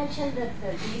 You mentioned that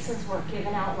the visas were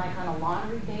given out like on a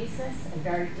lottery basis and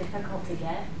very difficult to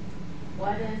get.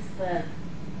 What is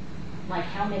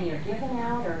how many are given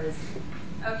out, or is?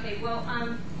 Okay, well,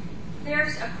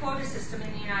 there's a quota system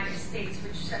in the United States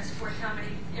which sets forth how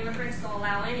many immigrants they'll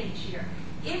allow in each year.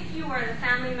 If you are the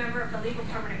family member of a legal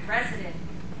permanent resident,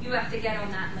 you have to get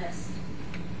on that list.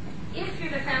 If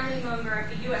you're the family member of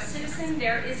a U.S. citizen,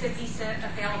 there is a visa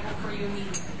available for you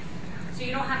immediately. So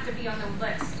you don't have to be on the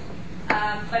list.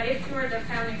 But if you're the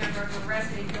family member of a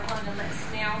resident, you're on the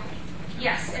list. Now,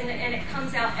 yes, and it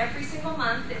comes out every single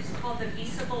month. It's called the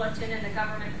Visa Bulletin, and the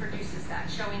government produces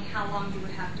that, showing how long you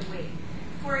would have to wait.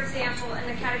 For example, and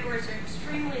the categories are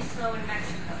extremely slow in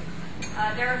Mexico.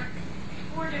 There are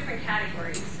 4 different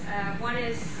categories. One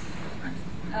is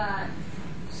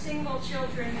single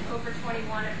children over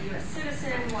 21 of a U.S.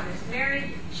 citizen. One is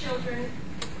married children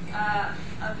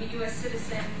of a U.S.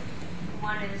 citizen.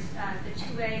 One is, the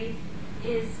 2A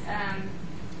is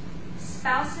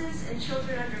spouses and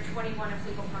children under 21 of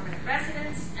legal permanent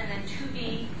residents. And then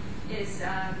 2B is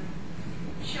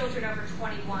children over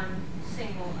 21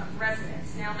 single of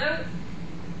residents. Now, that's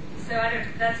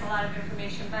a lot of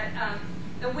information, but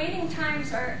the waiting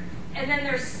times are, and then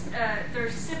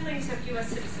there's siblings of U.S.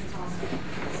 citizens also.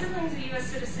 Siblings of U.S.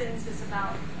 citizens is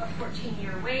about a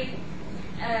 14-year wait.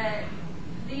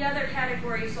 The other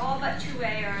categories, all but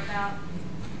 2A, are about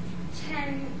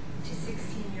 10 to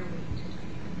 16-year wait.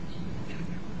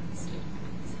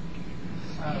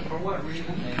 For what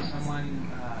reason may someone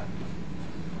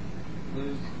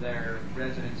lose their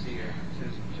residency or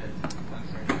citizenship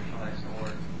once they're naturalized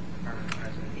or permanent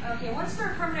resident? Okay, once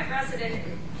they're a permanent resident,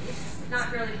 it's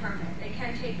not really permanent. They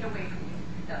can take it away from you.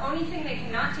 The only thing they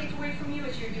cannot take away from you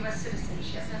is your U.S.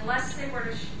 citizenship, unless they were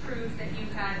to prove that you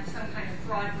had some kind of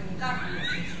fraud when you got U.S.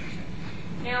 citizenship.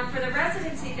 Now, for the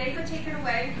residency, they could take it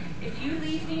away. If you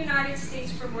leave the United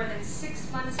States for more than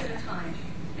 6 months at a time,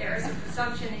 there is a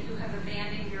presumption that you have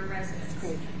abandoned your residence.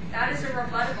 That is a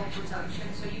rebuttable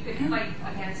presumption, so you could fight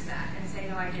against that and say,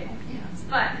 no, I didn't.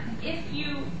 But if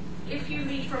you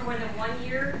leave for more than 1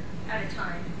 year at a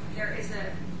time, there is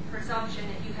a presumption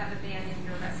that you have abandoned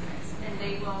your residence. And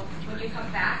they will, when you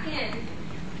come back in,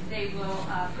 they will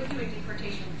put you in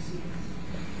deportation proceedings.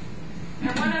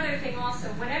 And one other thing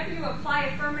also, whenever you apply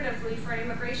affirmatively for an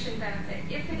immigration benefit,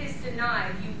 if it is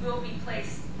denied, you will be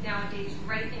placed nowadays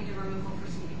right into removal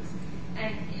proceedings.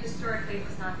 And historically it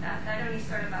was not that. That only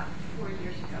started about 4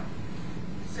 years ago.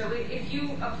 So if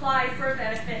you apply for a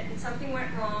benefit and something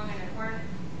went wrong and it weren't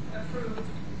approved,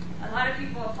 a lot of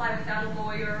people apply without a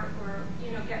lawyer or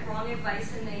get wrong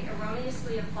advice and they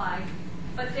erroneously apply.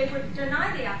 But they would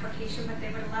deny the application, but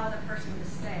they would allow the person to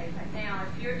stay. But now,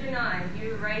 if you're denied,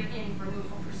 you're right in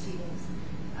removal proceedings.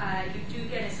 You do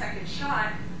get a second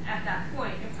shot at that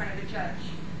point in front of a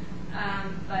judge,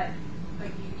 but you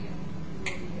will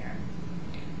be there.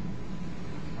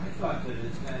 I thought that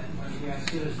when U.S.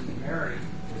 citizens marry,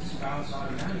 the spouse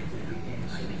automatically became a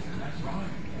citizen. That's wrong.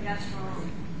 That's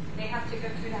wrong. They have to go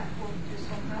through this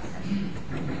whole process.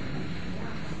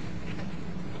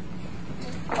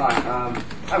 Hi,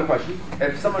 I have a question.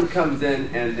 If someone comes in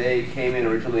and they came in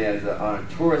originally as on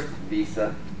a tourist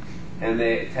visa and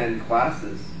they attend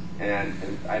classes, and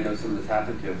I know some of this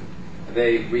happened to,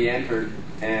 they re-entered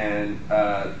and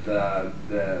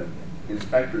the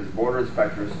inspectors, border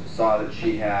inspectors, saw that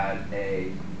she had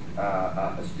a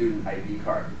student ID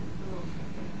card,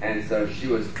 and so she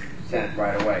was sent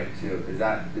right away to.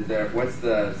 What's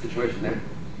the situation there?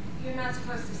 You're not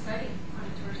supposed to study on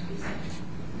a tourist visa.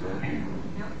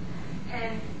 No.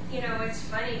 And, it's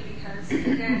funny because,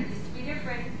 again, it used to be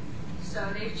different.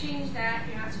 So they've changed that.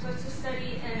 You're not supposed to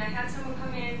study. And I had someone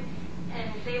come in,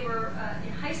 and they were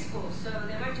in high school. So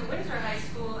they went to Windsor High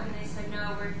School, and they said,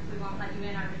 no, we won't let you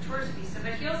in on a tourist visa.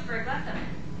 But Healdsburg let them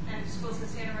in, and schools in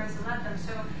Santa Rosa let them.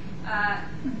 So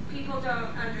people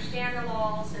don't understand the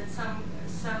laws, and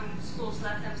some schools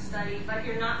let them study, but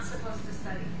you're not supposed to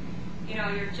study.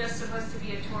 You're just supposed to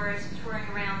be a tourist, touring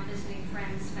around, visiting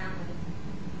friends, family,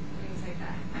 things like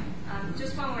that.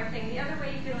 Just one more thing. The other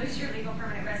way you can lose your legal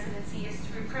permanent residency is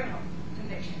through criminal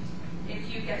convictions.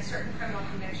 If you get certain criminal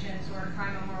convictions or a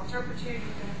crime of moral turpitude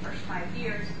within the first 5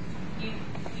 years, you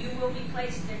will be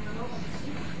placed in removal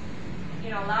proceedings.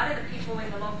 A lot of the people in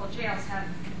the local jails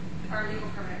are legal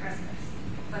permanent residents,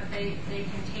 but they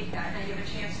can take that. Now you have a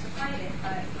chance to fight it,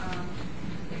 but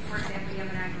if, for example, you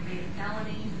have an aggravated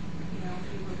felony,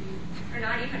 you will be, or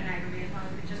not even an aggravated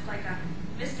felony, but just like a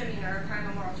misdemeanor or crime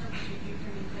of moral turpitude, you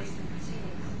can be placed in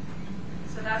proceedings.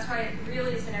 So that's why it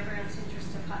really is in everyone's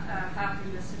interest to file for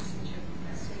U.S. citizenship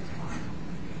as soon as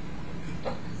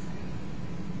possible.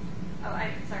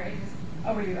 Sorry.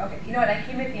 Oh, were you? Okay. You know what? I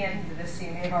came at the end of this, so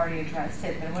you may have already addressed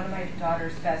it, but one of my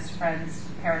daughter's best friend's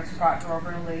parents brought her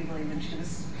over illegally when she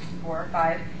was 4 or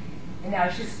 5. And now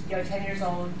she's 10 years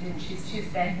old, and she's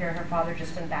been here. Her father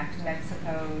just went back to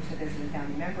Mexico to visit a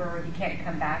family member. He can't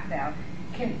come back now.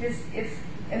 And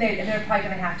they're probably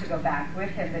going to have to go back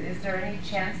with him. But is there any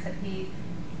chance that he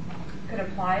could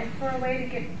apply for a way to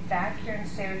get back here and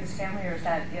stay with his family, or is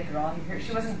that it at all?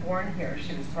 She wasn't born here;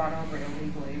 she was brought over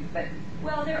illegally. But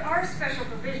well, there are special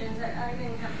provisions that I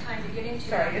didn't have time to get into.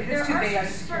 Sorry, if it's too big, I'm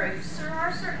just curious. There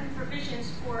are certain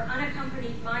provisions for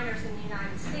unaccompanied minors in the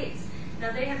United States.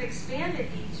 Now, they have expanded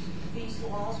these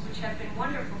laws, which have been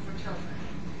wonderful for children.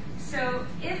 So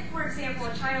if, for example,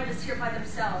 a child is here by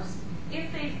themselves,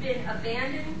 if they've been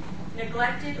abandoned,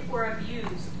 neglected, or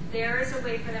abused, there is a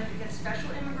way for them to get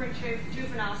special immigrant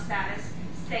juvenile status,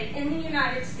 stay in the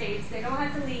United States, they don't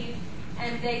have to leave,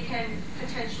 and they can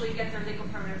potentially get their legal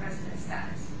permanent resident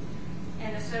status.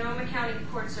 And the Sonoma County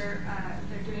courts they're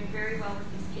doing very well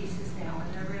with these cases now,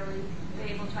 and they're really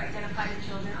able to identify the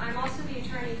children. I'm also the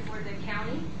attorney for the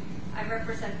county. I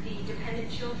represent the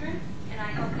dependent children, and I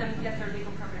help them get their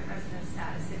legal permanent resident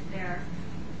status if they're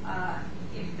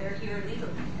here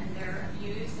legally and they're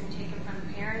abused and taken from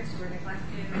the parents or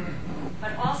neglected.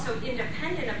 But also,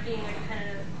 independent of being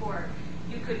independent of the court,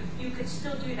 you could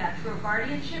still do that through a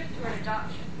guardianship or an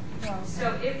adoption. Well, okay.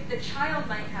 So if the child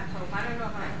might have hope, I don't know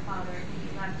about the father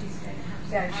if he left, he's going to have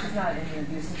some yeah, heart. she's not in an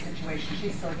abusive situation.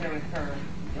 She's still here with her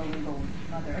illegal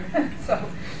mother. So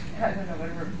I don't know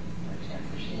what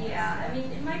chances she has. Yeah, I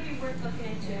mean, it might be worth looking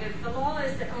into. Yeah. The law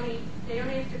is that they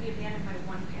only have to be abandoned by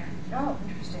one parent. Oh,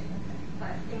 interesting. Okay.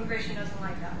 But immigration doesn't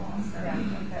like that law, so. Yeah,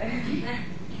 okay.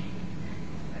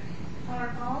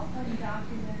 Are all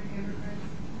undocumented immigrants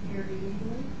here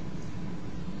illegally?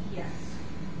 Yes.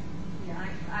 Yeah,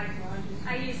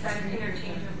 I use that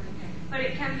interchangeably. But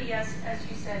it can be, as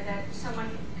you said, that someone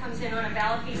comes in on a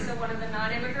valid visa, one of the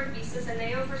non-immigrant visas, and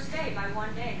they overstay by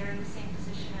 1 day. They're in the same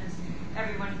position as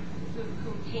everyone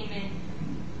who came in,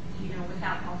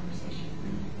 without authorization.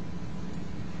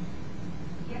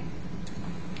 Yeah.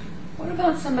 What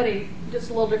about somebody, just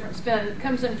a little different spin,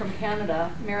 comes in from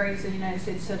Canada, marries a United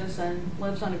States citizen,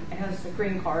 has a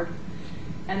green card,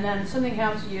 and then something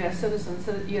happens to a U.S. citizen,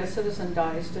 so the U.S. citizen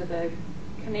dies. Do the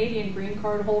Canadian green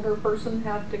card holder person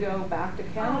have to go back to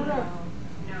Canada?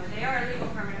 No, they are a legal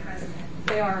permanent resident.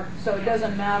 They are, so it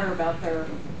doesn't matter about their...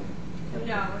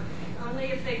 No, only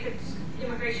if they could,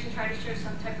 immigration try to show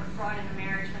some type of fraud in the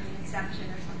marriage from the inception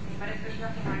or something. But if there's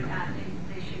nothing like that,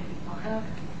 they should be fine. Okay.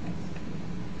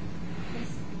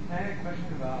 I had a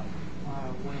question about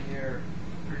one of your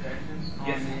projections on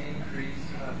Yes. the increase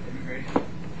of immigration.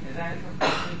 Is that in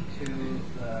proportion to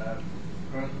the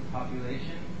growth of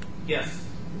population? Yes.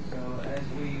 So as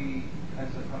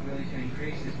the population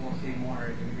increases, we'll see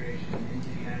more immigration into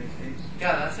the United States?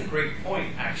 Yeah, that's a great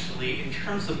point, actually. In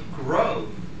terms of growth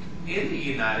in the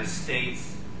United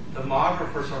States,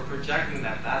 demographers are projecting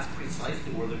that that's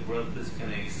precisely where the growth is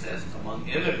going to exist among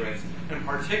immigrants, and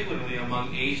particularly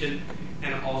among Asian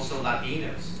and also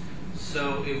Latinos.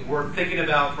 So if we're thinking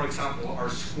about, for example, our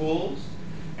schools,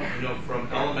 from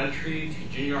elementary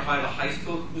to junior high to high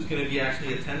school, who's going to be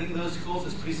actually attending those schools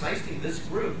is precisely this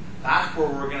group. That's where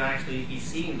we're going to actually be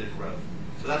seeing the growth.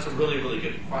 So that's a really, really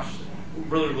good question.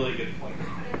 Really, really good point. But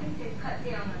I think they've cut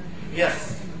down on it.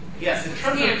 Yes. Yes, in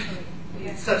terms of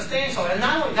it's substantial. And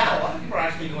not only that, a lot of people are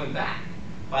actually going back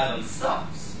by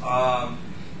themselves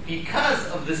because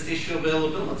of this issue of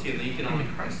availability and the economic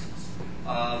crisis.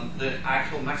 The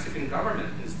actual Mexican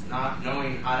government is not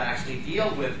knowing how to actually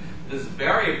deal with this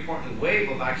very important wave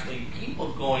of actually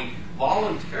people going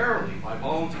voluntarily, by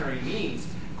voluntary means,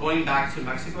 going back to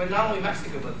Mexico, and not only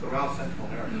Mexico, but throughout Central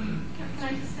America. Can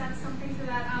I just add something to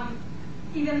that?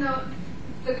 Even though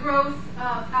the growth,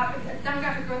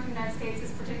 demographic growth in the United States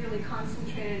is particularly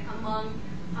concentrated among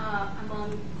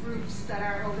groups that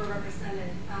are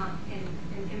overrepresented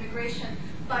in immigration,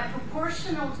 but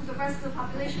proportional to the rest of the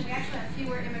population, we actually have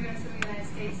fewer immigrants in the United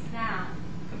States now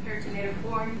compared to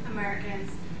native-born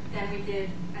Americans than we did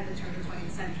at the turn of the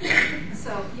 20th century.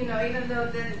 So, even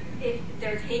though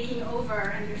they're taking over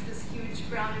and there's this huge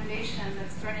brown invasion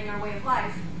that's threatening our way of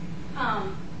life,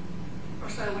 or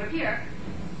so it would appear,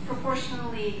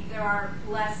 proportionally there are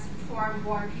less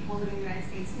foreign-born people living in the United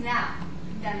States now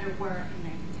than there were in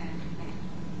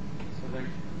 1910.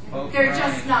 So they're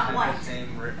just not white.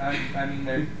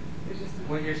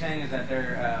 What you're saying is that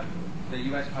the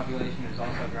U.S. population is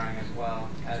also growing as well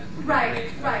as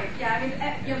right. Yeah,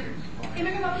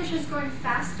 immigrant population is growing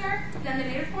faster than the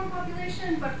native-born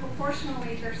population, but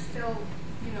proportionally they're still,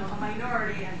 a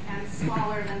minority and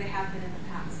smaller than they have been in the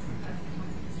past.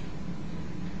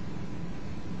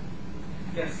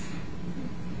 Yes.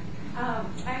 I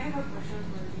have a question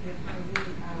for you.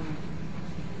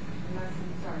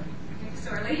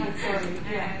 Sorry. Sorry.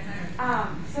 Yeah.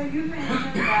 So you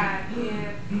mentioned that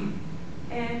if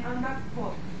an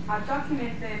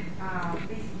undocumented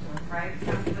visitor, right,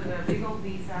 comes with a legal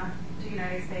visa to the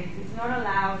United States, is not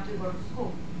allowed to go to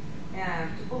school,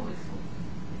 to public school.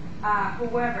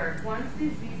 However, once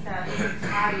this visa is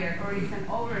expired or is an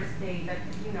overstay, that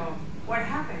what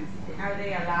happens? Are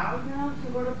they allowed now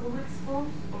to go to public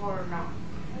schools or not?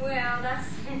 Well, that's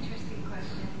an interesting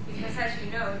question because, as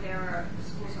you know, the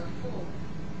schools are full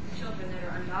of children that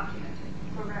are undocumented.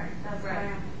 Correct. That's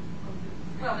right.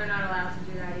 Well, they're not allowed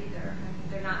to do that either.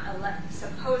 They're not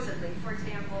supposedly. For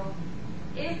example,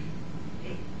 if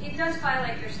it does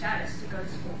violate your status to go to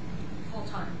school full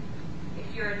time,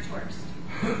 if you're a tourist,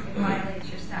 it violates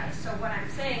your status. So what I'm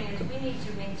saying is we need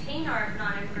to maintain our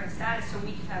non-immigrant status so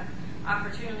we can have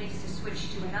opportunities to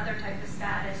switch to another type of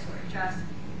status or adjust,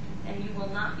 and you will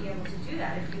not be able to do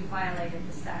that if you violated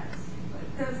the status.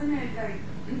 Doesn't it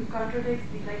contradict,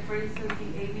 for instance,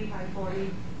 the AB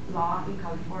 540 law in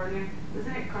California?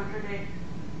 Doesn't it contradict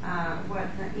what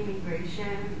the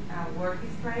immigration work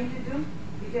is trying to do?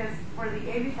 Because for the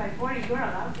AB 540, you're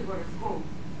allowed to go to school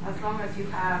as long as you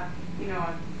have,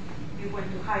 you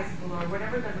went to high school or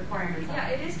whatever the requirements are. Yeah,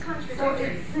 it is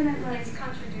contradictory. So it's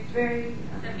contradictory.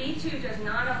 The B2 does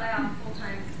not allow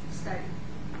full-time study.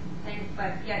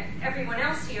 But yet everyone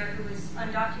else here who is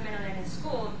undocumented and in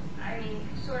school,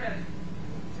 sort of,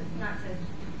 not to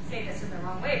say this in the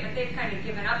wrong way, but they've kind of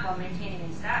given up on maintaining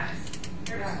a status.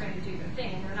 They're just going to do their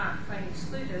thing, and they're not going to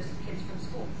exclude those kids from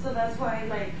school. So that's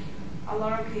why, a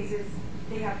lot of cases,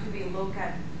 they have to be looked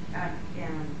at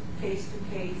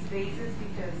case-to-case basis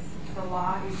because the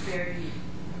law is very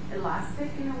elastic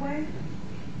in a way.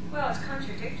 Well, it's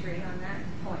contradictory on that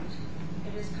point.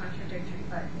 It is contradictory,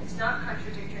 but it's not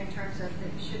contradictory in terms of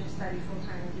that you shouldn't study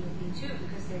full-time and be in B2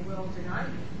 because they will deny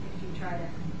you if you try to,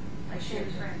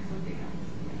 something else.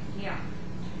 Yeah.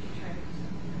 If you try to do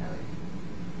something about it.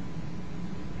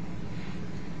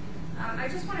 I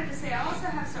just wanted to say I also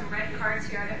have some red cards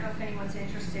here. I don't know if anyone's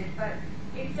interested, but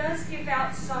it does give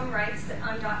out some rights that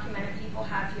undocumented people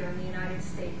have here in the United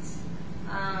States.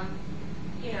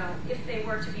 If they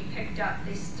were to be picked up,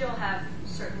 they still have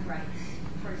certain rights.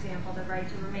 For example, the right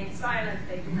to remain silent,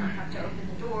 they do not have to open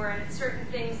the door, and it's certain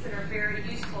things that are very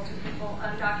useful to people,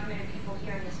 undocumented people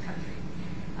here in this country.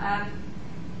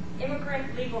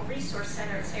 Immigrant Legal Resource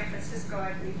Center in San Francisco,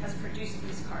 I believe, has produced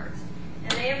these cards.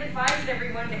 And they have advised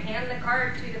everyone to hand the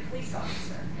card to the police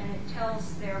officer, and it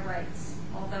tells their rights,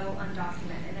 although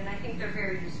undocumented, and I think they're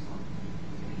very useful.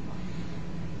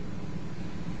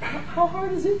 How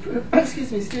hard is it for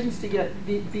students to get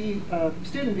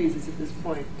student visas at this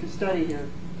point to study here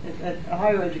at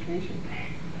higher education?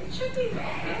 It should be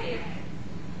okay.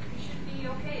 It should be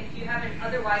okay if you haven't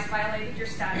otherwise violated your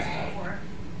status before.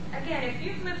 Again, if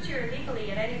you've lived here illegally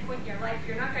at any point in your life,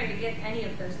 you're not going to get any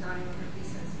of those non-immigrant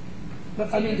visas. But,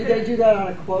 So I mean, you do could- they do that on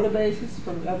a quota basis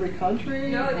from every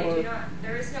country? No, they or- do not.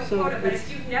 There is no So quota. But it's-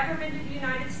 if you've never been to the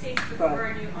United States before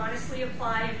Right. and you honestly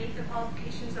apply and meet the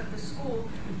qualifications of the school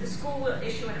will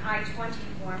issue an I-20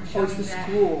 form Oh, showing it's the that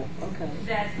school, okay.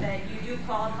 that you do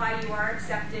qualify, you are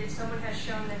accepted. Someone has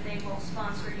shown that they will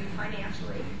sponsor you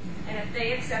financially. And if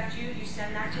they accept you, you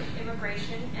send that to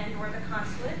immigration and or the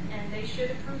consulate, and they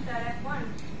should approve that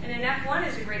F1. And an F1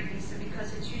 is a great visa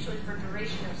because it's usually for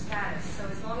duration of status. So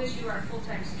as long as you are a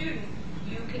full-time student,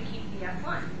 you can keep the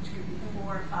F1, which could be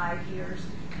 4 or 5 years,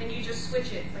 and you just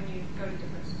switch it when you go to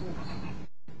different schools.